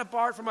set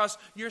apart from us,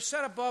 you're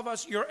set above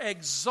us, you're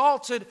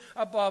exalted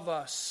above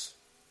us.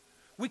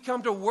 We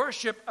come to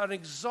worship an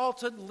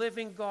exalted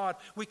living God.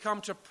 We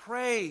come to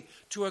pray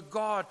to a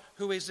God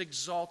who is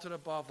exalted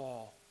above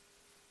all.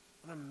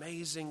 What an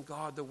amazing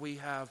God that we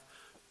have.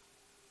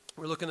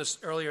 We were looking this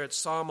earlier at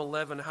Psalm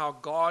 11, how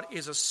God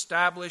is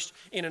established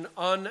in an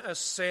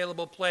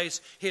unassailable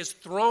place. His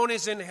throne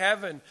is in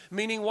heaven.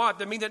 Meaning what?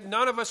 That means that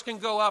none of us can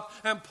go up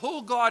and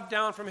pull God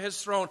down from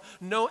his throne.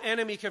 No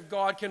enemy of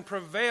God can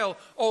prevail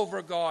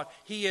over God.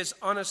 He is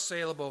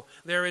unassailable.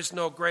 There is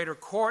no greater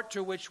court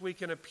to which we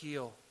can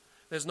appeal.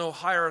 There's no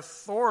higher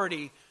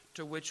authority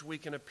to which we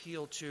can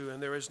appeal to.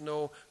 And there is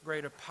no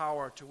greater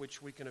power to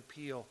which we can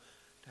appeal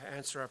to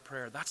answer our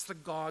prayer. That's the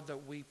God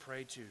that we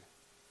pray to.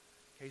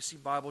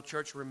 KC Bible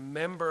Church,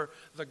 remember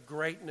the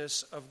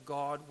greatness of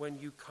God when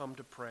you come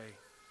to pray.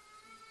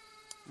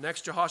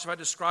 Next, Jehoshaphat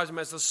describes him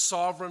as the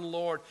sovereign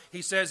Lord.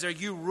 He says there,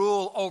 you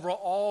rule over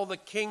all the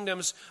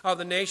kingdoms of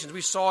the nations.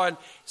 We saw in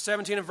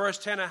 17 and verse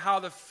 10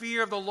 how the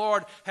fear of the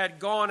Lord had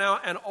gone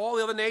out and all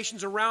the other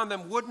nations around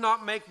them would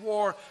not make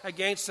war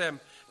against them.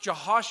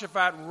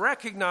 Jehoshaphat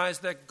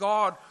recognized that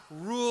God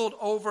ruled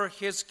over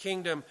his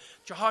kingdom.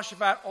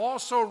 Jehoshaphat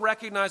also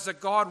recognized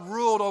that God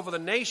ruled over the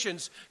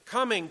nations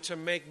coming to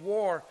make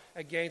war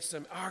against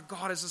them. Our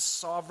God is a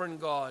sovereign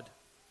God.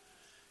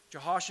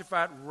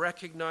 Jehoshaphat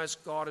recognized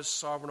God as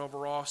sovereign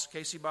over all.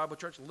 KC Bible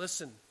Church,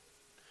 listen.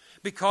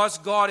 Because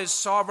God is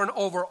sovereign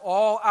over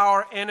all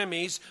our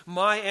enemies,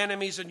 my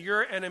enemies and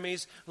your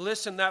enemies,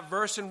 listen, that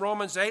verse in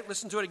Romans 8,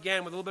 listen to it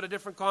again with a little bit of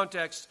different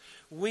context.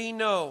 We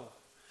know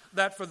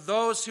that for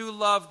those who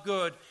love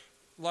God,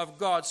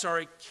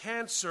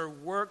 cancer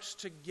works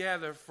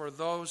together for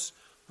those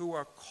who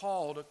are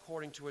called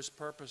according to his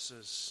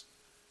purposes.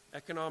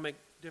 Economic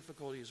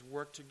difficulties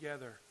work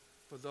together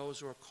for those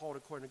who are called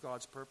according to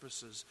God's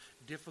purposes.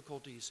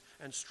 Difficulties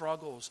and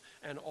struggles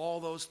and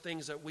all those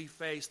things that we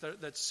face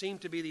that seem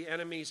to be the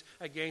enemies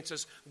against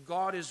us,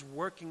 God is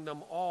working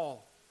them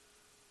all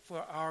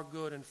for our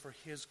good and for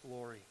his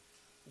glory.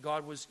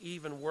 God was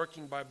even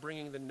working by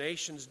bringing the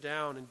nations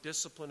down in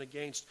discipline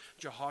against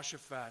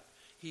Jehoshaphat.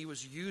 He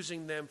was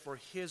using them for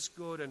his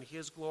good and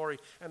his glory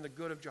and the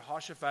good of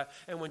Jehoshaphat.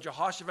 And when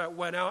Jehoshaphat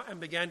went out and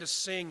began to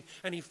sing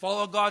and he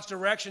followed God's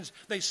directions,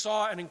 they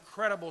saw an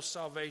incredible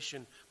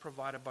salvation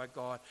provided by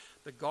God.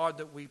 The God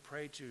that we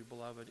pray to,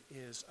 beloved,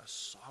 is a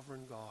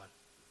sovereign God.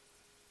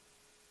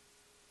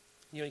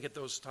 You get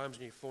those times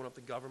when you phone up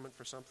the government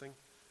for something?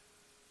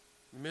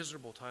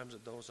 Miserable times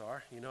that those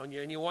are,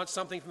 and you want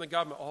something from the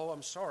government. Oh,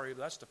 I'm sorry,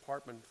 that's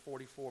Department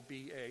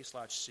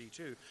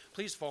 44BA/C2.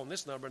 Please phone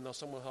this number and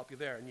someone will help you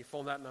there. And you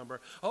phone that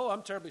number. Oh,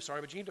 I'm terribly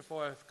sorry, but you need to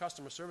phone a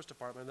customer service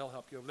department and they'll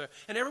help you over there.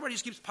 And everybody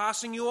just keeps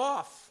passing you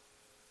off.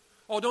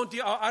 Oh,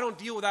 I don't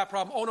deal with that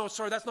problem. Oh, no,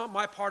 sorry, that's not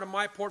my part of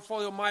my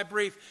portfolio, my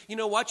brief. You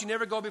know what? You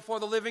never go before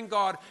the living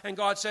God. And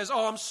God says,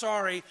 oh, I'm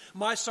sorry.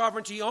 My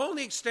sovereignty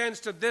only extends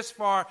to this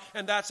far,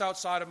 and that's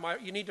outside of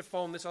you need to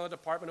phone this other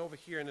department over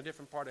here in a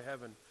different part of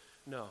heaven.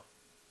 No,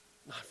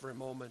 not for a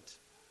moment.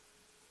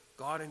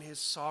 God in his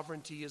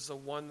sovereignty is the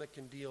one that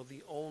can deal,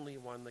 the only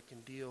one that can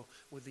deal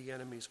with the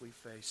enemies we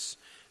face.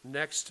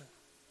 Next,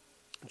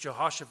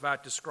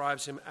 Jehoshaphat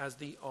describes him as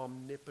the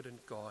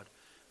omnipotent God.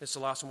 This is the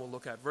last one we'll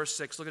look at. Verse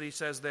 6, look at what he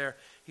says there.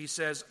 He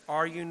says,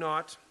 are you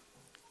not,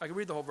 I can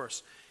read the whole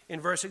verse.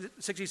 In verse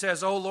 6 he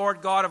says, O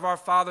Lord God of our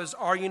fathers,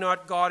 are you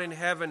not God in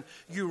heaven?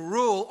 You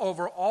rule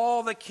over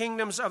all the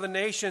kingdoms of the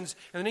nations.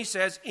 And then he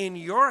says, in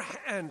your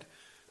hand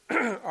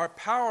are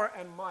power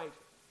and might,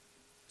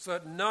 so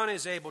that none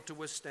is able to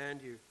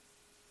withstand you.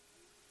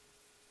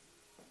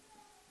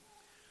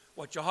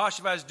 What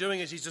Jehoshaphat is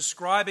doing is he's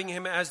describing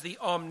him as the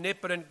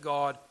omnipotent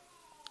God.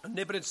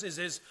 Omnipotence is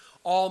his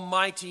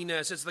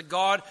almightiness. It's the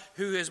God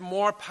who is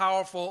more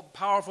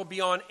powerful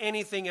beyond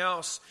anything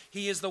else.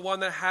 He is the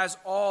one that has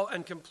all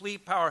and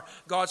complete power.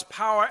 God's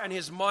power and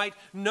his might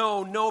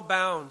know no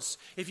bounds.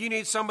 If you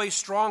need somebody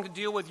strong to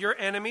deal with your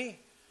enemy,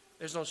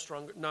 there's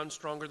none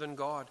stronger than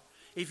God.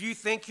 If you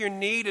think your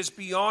need is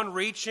beyond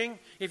reaching,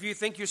 if you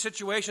think your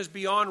situation is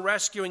beyond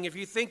rescuing, if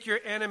you think your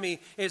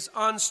enemy is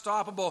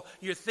unstoppable,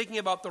 you're thinking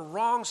about the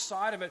wrong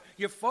side of it.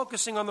 You're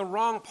focusing on the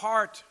wrong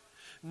part.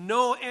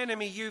 No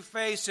enemy you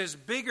face is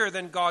bigger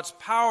than God's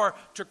power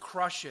to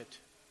crush it.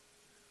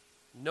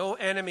 No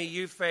enemy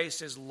you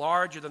face is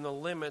larger than the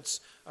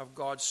limits of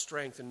God's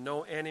strength. And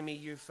no enemy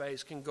you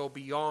face can go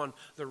beyond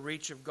the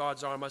reach of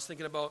God's arm. I was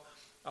thinking about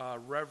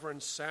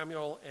Reverend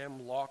Samuel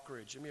M.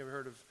 Lockridge. Have you ever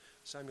heard of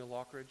Samuel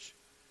Lockridge?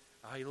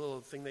 A little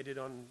thing they did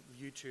on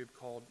YouTube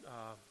called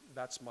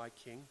That's My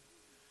King.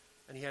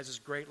 And he has this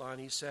great line.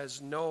 He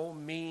says, no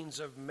means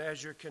of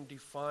measure can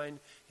define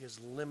his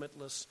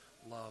limitless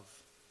love.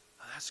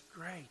 Oh, that's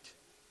great.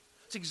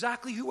 It's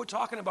exactly who we're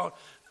talking about.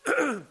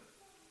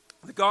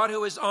 The God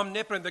who is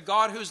omnipotent, the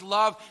God whose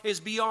love is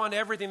beyond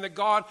everything, the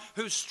God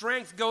whose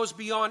strength goes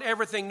beyond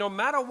everything. No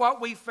matter what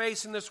we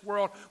face in this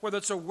world, whether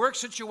it's a work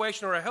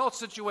situation or a health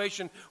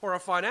situation or a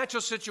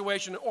financial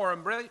situation or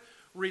a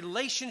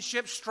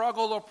relationship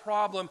struggle or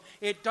problem,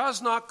 it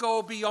does not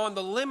go beyond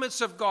the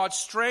limits of God's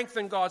strength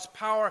and God's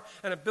power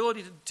and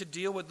ability to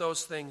deal with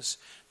those things.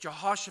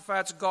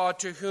 Jehoshaphat's God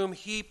to whom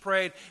he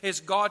prayed is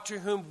God to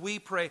whom we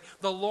pray.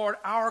 The Lord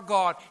our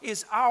God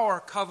is our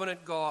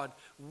covenant God.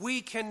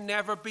 We can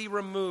never be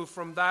removed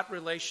from that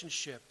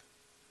relationship.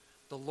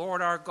 The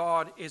Lord our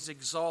God is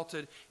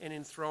exalted and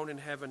enthroned in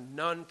heaven.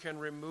 None can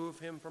remove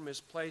him from his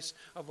place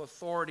of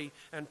authority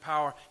and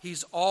power.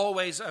 He's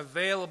always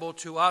available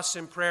to us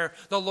in prayer.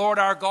 The Lord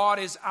our God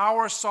is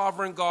our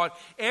sovereign God.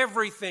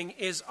 Everything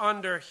is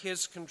under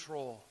his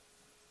control.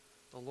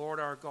 The Lord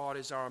our God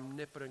is our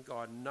omnipotent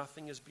God.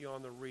 Nothing is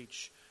beyond the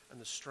reach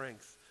and the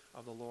strength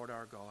of the Lord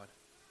our God.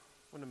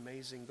 What an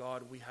amazing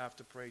God we have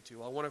to pray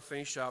to. I want to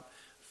finish up,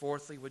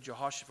 fourthly, with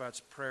Jehoshaphat's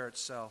prayer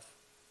itself.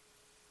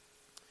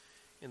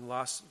 In the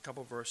last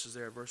couple verses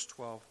there, verse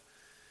 12.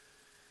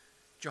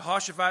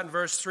 Jehoshaphat in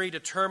verse 3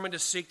 determined to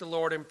seek the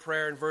Lord in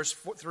prayer. In verse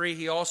 3,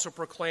 he also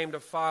proclaimed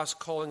a fast,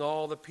 calling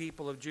all the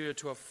people of Judah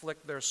to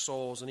afflict their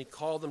souls. And he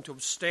called them to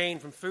abstain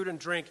from food and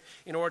drink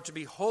in order to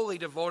be wholly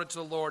devoted to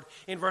the Lord.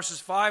 In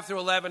verses 5 through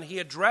 11, he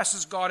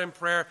addresses God in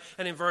prayer.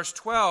 And in verse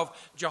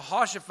 12,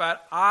 Jehoshaphat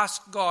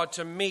asked God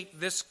to meet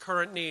this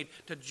current need,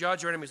 to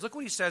judge our enemies. Look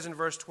what he says in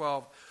verse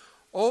 12.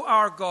 O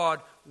our God,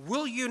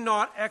 will you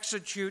not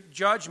execute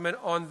judgment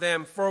on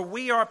them? For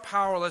we are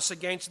powerless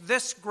against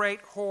this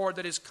great horde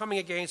that is coming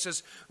against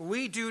us.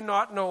 We do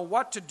not know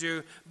what to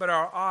do, but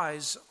our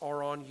eyes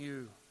are on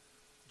you.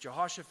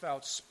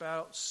 Jehoshaphat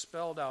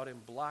spelled out in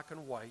black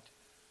and white.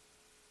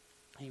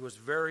 He was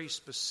very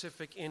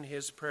specific in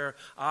his prayer,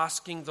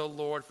 asking the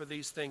Lord for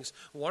these things.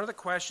 One of the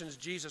questions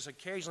Jesus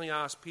occasionally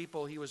asked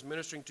people he was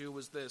ministering to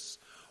was this: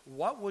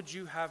 what would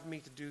you have me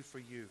to do for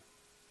you?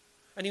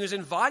 And he was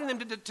inviting them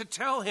to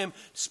tell him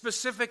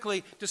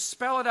specifically, to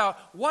spell it out.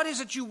 What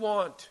is it you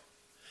want?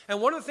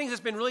 And one of the things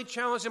that's been really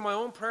challenged in my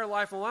own prayer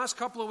life in the last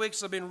couple of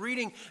weeks, I've been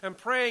reading and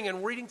praying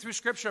and reading through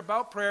Scripture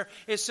about prayer,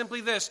 is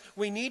simply this.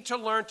 We need to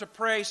learn to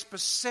pray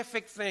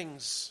specific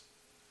things.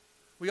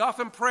 We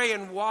often pray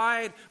in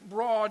wide,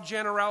 broad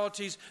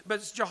generalities,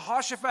 but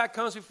Jehoshaphat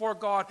comes before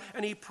God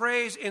and he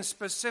prays in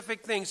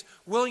specific things.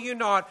 Will you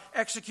not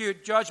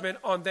execute judgment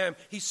on them?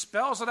 He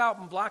spells it out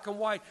in black and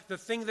white, the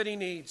thing that he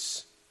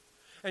needs.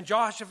 And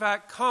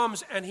Jehoshaphat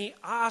comes and he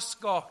asks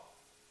God,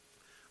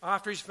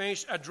 after he's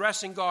finished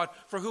addressing God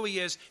for who he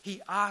is,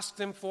 he asked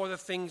him for the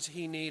things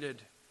he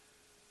needed.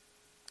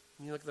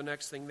 And you look at the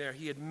next thing there.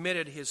 He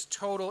admitted his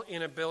total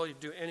inability to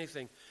do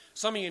anything.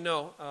 Some of you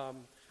know,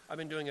 I've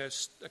been doing a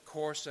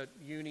course at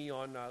uni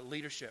on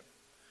leadership.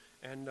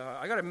 And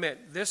I got to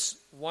admit, this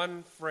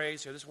one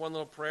phrase here, this one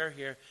little prayer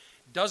here,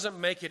 doesn't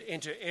make it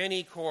into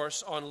any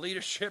course on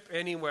leadership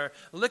anywhere.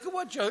 Look at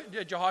what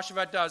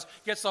Jehoshaphat does.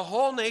 Gets the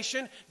whole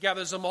nation,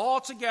 gathers them all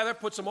together,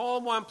 puts them all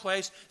in one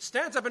place,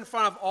 stands up in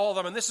front of all of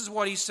them, and this is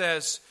what he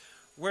says: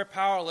 we're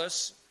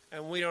powerless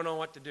and we don't know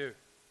what to do.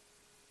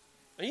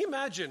 And you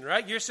imagine,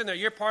 right? You're sitting there,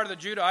 you're part of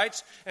the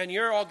Judahites, and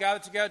you're all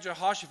gathered together,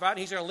 Jehoshaphat, and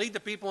he's going to lead the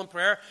people in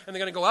prayer, and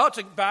they're going to go out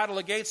to battle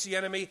against the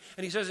enemy,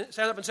 and he stands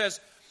up and says,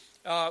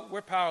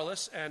 we're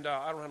powerless and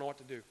I don't know what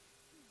to do.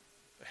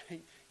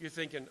 You're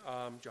thinking,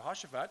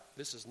 Jehoshaphat,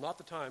 this is not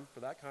the time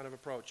for that kind of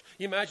approach.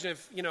 You imagine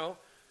if,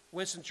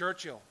 Winston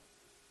Churchill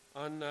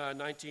on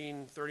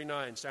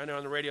 1939 standing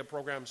on the radio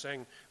program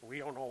saying, we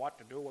don't know what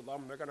to do with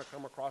them. They're going to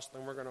come across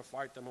them. We're going to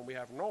fight them, and we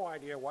have no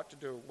idea what to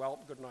do. Well,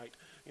 good night.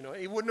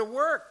 It wouldn't have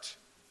worked.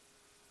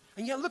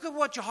 And yet look at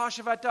what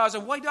Jehoshaphat does.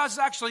 And what he does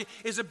actually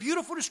is a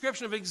beautiful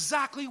description of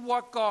exactly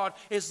what God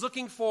is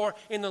looking for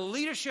in the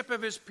leadership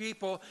of his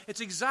people.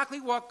 It's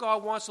exactly what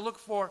God wants to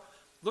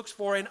looks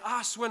for in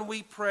us when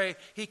we pray.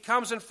 He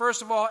comes and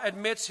first of all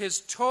admits his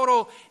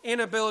total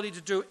inability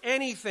to do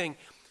anything.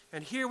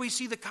 And here we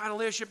see the kind of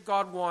leadership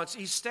God wants.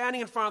 He's standing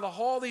in front of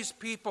all these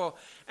people,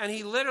 and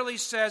he literally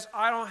says,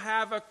 I don't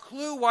have a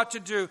clue what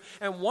to do.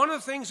 And one of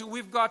the things that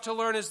we've got to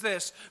learn is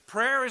this: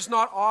 prayer is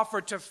not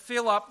offered to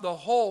fill up the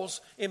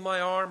holes in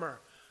my armor.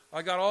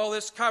 I got all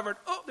this covered.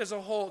 Oh, there's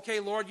a hole. Okay,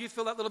 Lord, you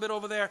fill that little bit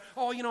over there.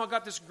 Oh, I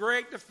got this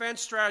great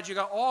defense strategy. I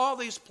got all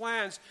these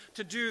plans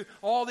to do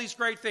all these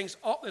great things.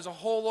 Oh, there's a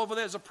hole over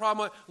there. There's a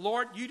problem.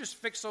 Lord, you just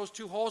fix those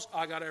two holes.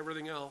 I got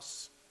everything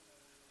else.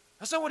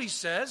 That's not what he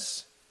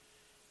says.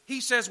 He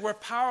says we're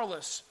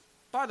powerless.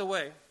 By the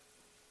way,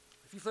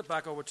 if you flip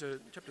back over to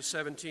chapter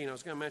 17, I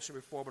was going to mention it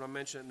before, but I'll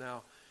mention it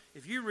now.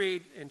 If you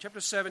read in chapter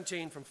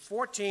 17 from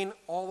 14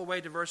 all the way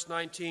to verse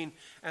 19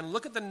 and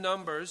look at the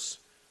numbers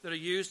that are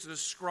used to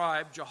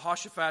describe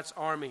Jehoshaphat's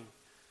army: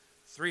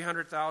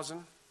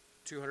 300,000,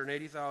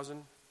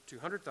 280,000,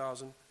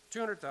 200,000,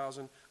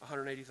 200,000,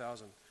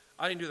 180,000.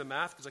 I didn't do the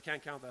math because I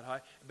can't count that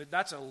high, but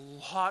that's a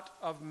lot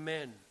of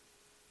men.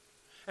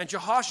 And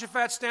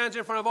Jehoshaphat stands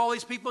in front of all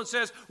these people and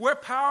says, we're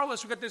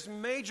powerless. We've got this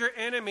major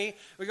enemy.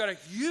 We've got a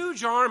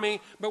huge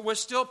army, but we're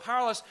still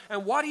powerless.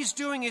 And what he's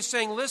doing is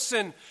saying,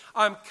 listen,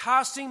 I'm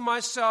casting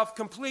myself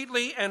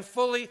completely and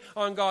fully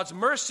on God's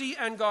mercy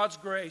and God's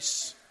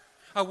grace.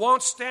 I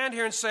won't stand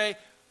here and say,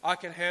 I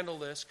can handle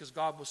this, because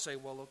God will say,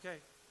 well, okay,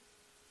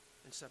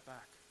 and step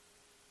back.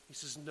 He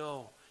says,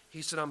 no.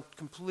 He said, I'm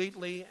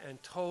completely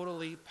and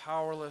totally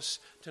powerless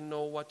to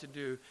know what to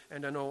do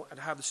and to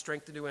have the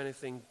strength to do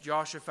anything.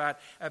 Jehoshaphat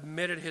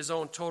admitted his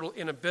own total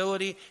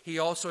inability. He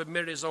also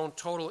admitted his own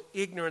total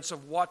ignorance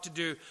of what to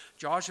do.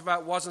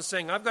 Jehoshaphat wasn't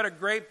saying, I've got a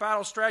great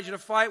battle strategy to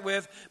fight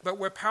with, but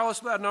we're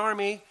powerless without an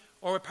army,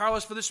 or we're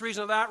powerless for this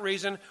reason or that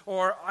reason,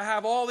 or I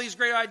have all these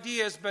great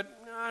ideas, but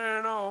I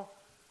don't know.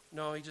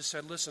 No, he just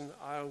said, listen,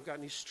 I don't got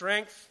any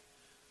strength.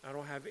 I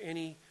don't have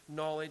any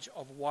knowledge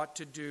of what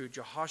to do.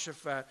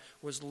 Jehoshaphat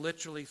was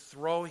literally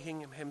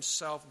throwing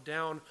himself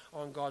down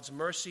on God's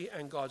mercy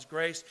and God's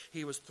grace.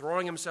 He was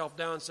throwing himself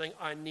down saying,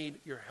 I need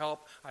your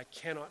help. I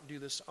cannot do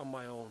this on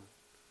my own.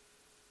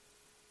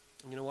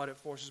 And you know what? It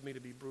forces me to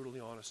be brutally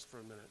honest for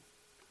a minute.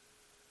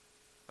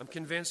 I'm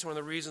convinced one of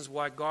the reasons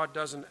why God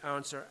doesn't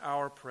answer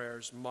our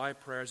prayers, my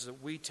prayers, is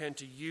that we tend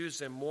to use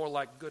them more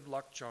like good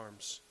luck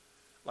charms,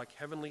 like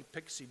heavenly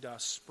pixie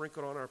dust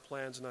sprinkled on our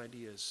plans and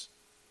ideas.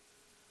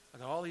 I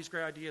got all these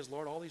great ideas,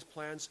 Lord, all these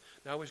plans.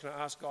 Now we're just going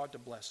to ask God to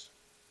bless.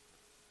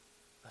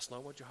 That's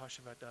not what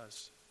Jehoshaphat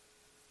does.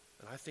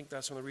 And I think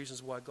that's one of the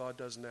reasons why God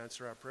doesn't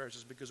answer our prayers,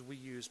 is because we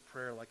use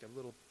prayer like a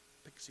little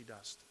pixie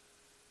dust,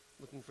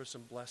 looking for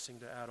some blessing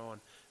to add on.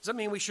 Does that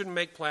mean we shouldn't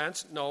make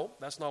plans? No,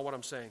 that's not what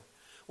I'm saying.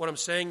 What I'm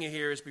saying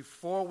here is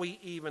before we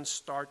even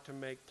start to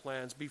make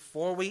plans,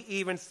 before we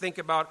even think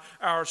about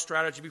our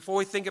strategy, before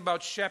we think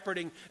about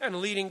shepherding and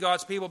leading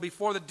God's people,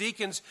 before the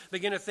deacons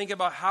begin to think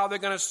about how they're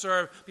going to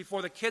serve,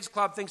 before the kids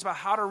club thinks about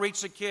how to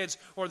reach the kids,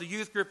 or the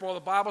youth group, or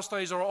the Bible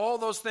studies, or all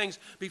those things,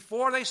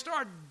 before they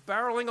start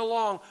barreling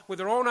along with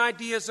their own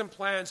ideas and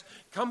plans,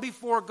 come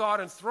before God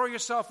and throw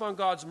yourself on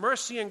God's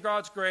mercy and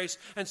God's grace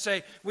and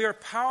say, we are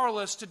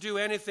powerless to do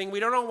anything.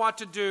 We don't know what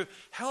to do.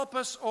 Help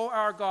us, O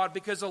our God,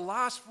 because the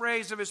last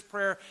phrase of his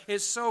prayer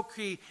is so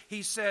key.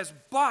 He says,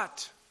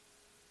 but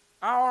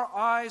our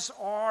eyes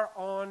are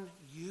on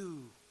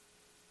you.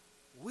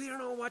 We don't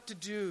know what to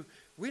do.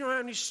 We don't have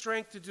any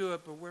strength to do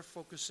it, but we're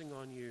focusing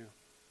on you.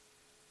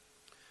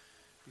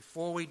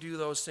 Before we do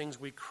those things,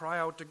 we cry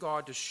out to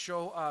God to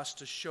show us,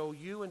 to show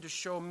you, and to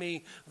show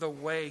me the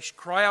way.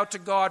 Cry out to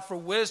God for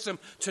wisdom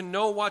to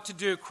know what to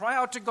do. Cry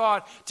out to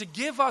God to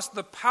give us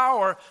the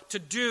power to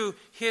do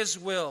his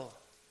will.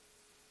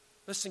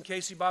 Listen,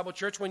 Casey Bible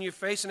Church, when you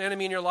face an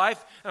enemy in your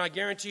life, and I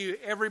guarantee you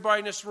everybody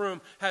in this room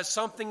has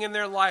something in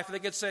their life they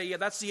could say, yeah,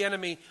 that's the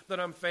enemy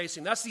that I'm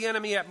facing. That's the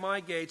enemy at my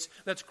gates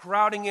that's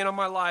crowding in on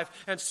my life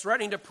and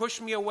threatening to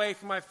push me away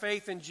from my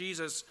faith in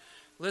Jesus.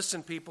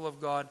 Listen, people of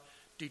God,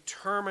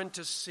 determined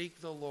to seek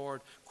the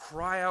Lord.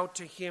 Cry out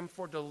to him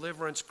for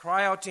deliverance.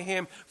 Cry out to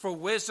him for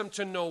wisdom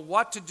to know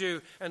what to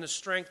do and the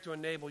strength to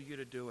enable you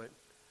to do it.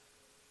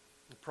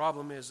 The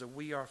problem is that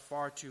we are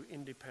far too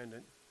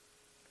independent.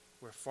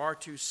 We're far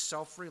too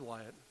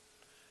self-reliant,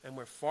 and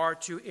we're far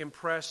too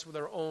impressed with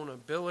our own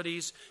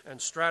abilities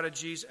and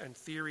strategies and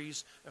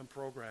theories and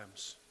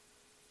programs.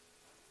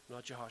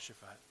 Not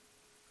Jehoshaphat.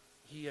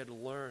 He had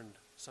learned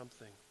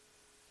something.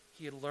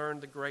 He had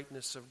learned the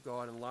greatness of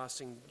God, and the last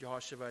thing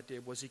Jehoshaphat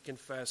did was he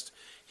confessed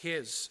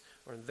his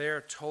or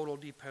their total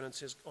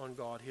dependence on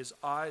God. His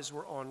eyes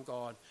were on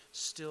God,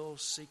 still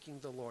seeking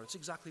the Lord. It's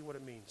exactly what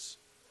it means.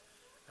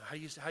 How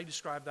do you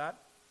describe that?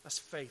 That's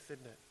faith,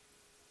 isn't it?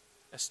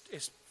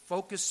 It's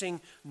focusing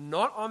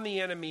not on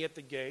the enemy at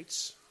the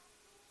gates,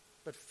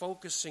 but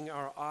focusing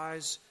our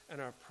eyes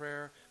and our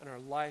prayer and our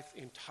life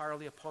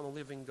entirely upon the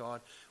living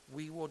God.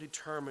 We will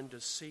determine to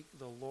seek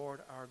the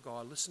Lord our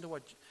God. Listen to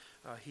what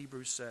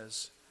Hebrews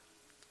says.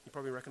 You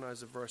probably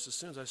recognize the verse as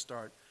soon as I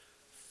start.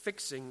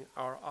 Fixing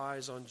our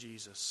eyes on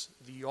Jesus,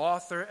 the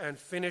author and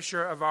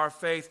finisher of our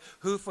faith,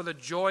 who for the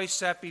joy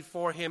set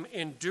before him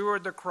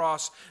endured the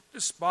cross,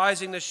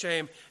 despising the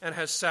shame, and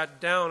has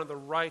sat down at the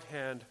right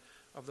hand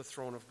of the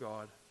throne of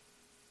God.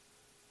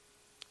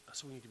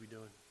 That's what we need to be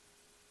doing.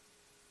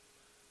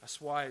 That's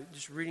why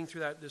just reading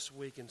through that this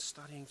week and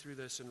studying through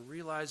this and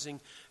realizing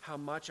how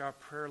much our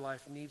prayer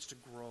life needs to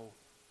grow.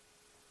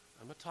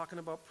 I'm not talking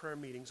about prayer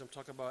meetings. I'm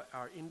talking about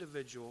our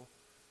individual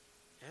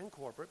and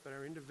corporate, but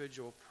our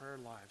individual prayer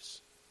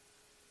lives.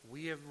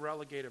 We have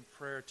relegated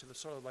prayer to the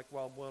sort of like,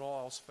 well, when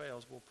all else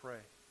fails, we'll pray.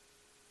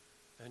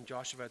 And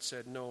Jehoshaphat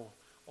said, no,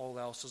 all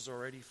else has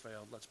already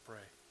failed. Let's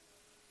pray.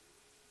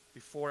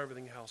 Before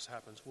everything else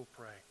happens, we'll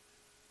pray.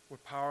 We're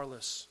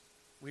powerless.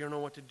 We don't know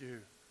what to do,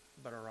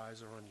 but our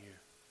eyes are on you.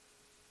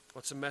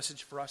 What's the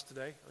message for us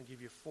today? I'll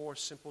give you 4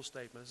 simple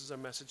statements. This is a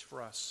message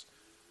for us.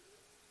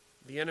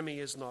 The enemy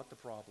is not the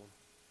problem.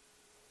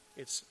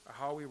 It's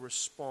how we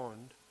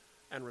respond,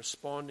 and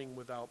responding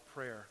without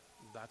prayer.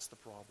 That's the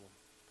problem.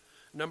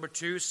 Number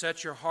 2,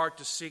 set your heart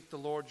to seek the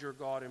Lord your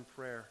God in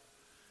prayer.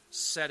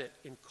 Set it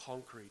in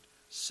concrete.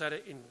 Set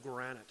it in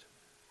granite.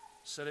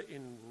 Set it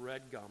in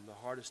red gum, the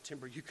hardest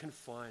timber you can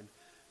find.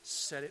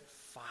 Set it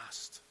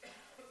fast,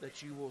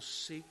 that you will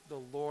seek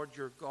the Lord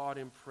your God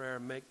in prayer.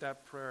 Make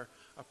that prayer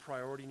a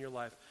priority in your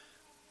life.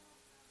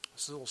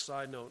 This is a little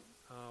side note.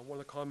 One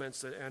of the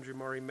comments that Andrew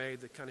Murray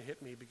made that kind of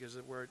hit me because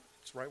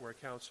it's right where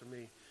it counts for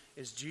me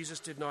is Jesus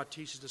did not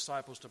teach his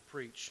disciples to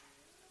preach,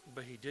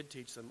 but he did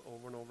teach them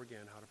over and over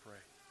again how to pray.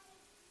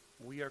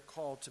 We are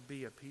called to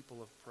be a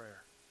people of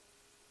prayer.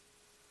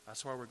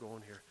 That's why we're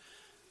going here.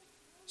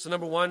 So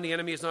number 1, the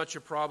enemy is not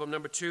your problem.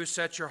 Number 2,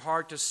 set your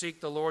heart to seek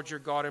the Lord your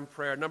God in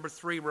prayer. Number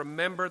 3,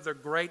 remember the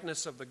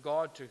greatness of the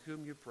God to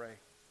whom you pray.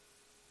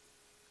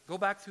 Go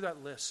back through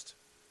that list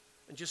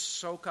and just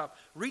soak up.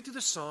 Read through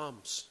the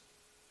Psalms.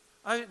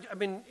 I've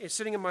been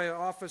sitting in my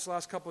office the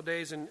last couple of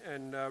days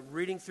and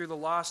reading through the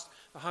last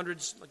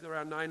hundreds, like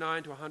around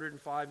 99 to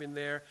 105 in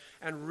there,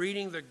 and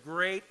reading the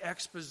great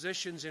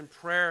expositions in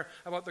prayer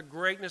about the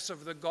greatness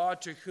of the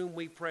God to whom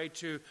we pray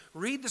to.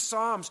 Read the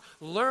Psalms.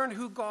 Learn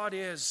who God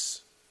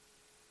is.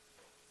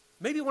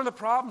 Maybe one of the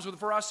problems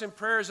for us in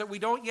prayer is that we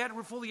don't yet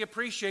fully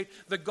appreciate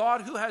the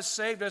God who has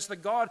saved us, the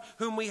God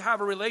whom we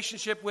have a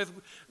relationship with.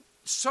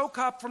 Soak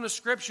up from the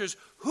Scriptures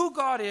who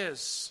God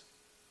is.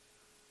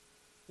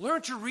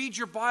 Learn to read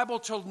your Bible,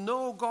 to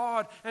know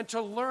God, and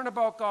to learn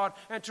about God,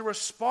 and to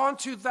respond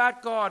to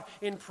that God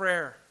in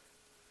prayer.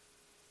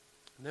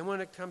 And then when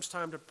it comes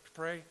time to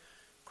pray,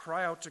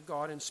 cry out to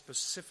God in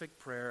specific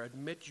prayer.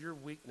 Admit your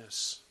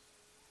weakness.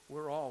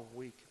 We're all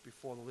weak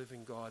before the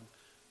living God.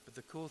 But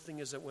the cool thing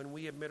is that when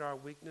we admit our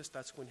weakness,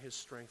 that's when his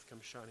strength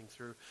comes shining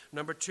through.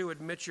 Number 2,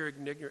 admit your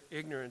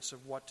ignorance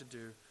of what to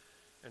do.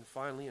 And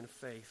finally, in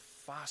faith,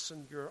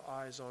 fasten your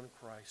eyes on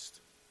Christ.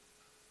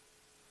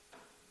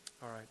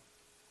 All right.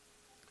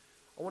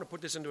 I want to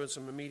put this into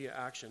some immediate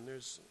action.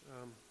 There's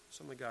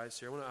some of the guys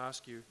here. I want to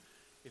ask you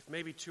if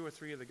maybe 2 or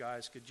 3 of the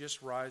guys could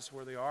just rise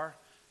where they are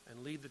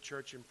and lead the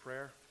church in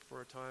prayer for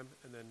a time,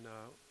 and then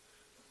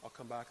I'll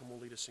come back and we'll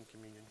lead us in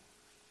communion.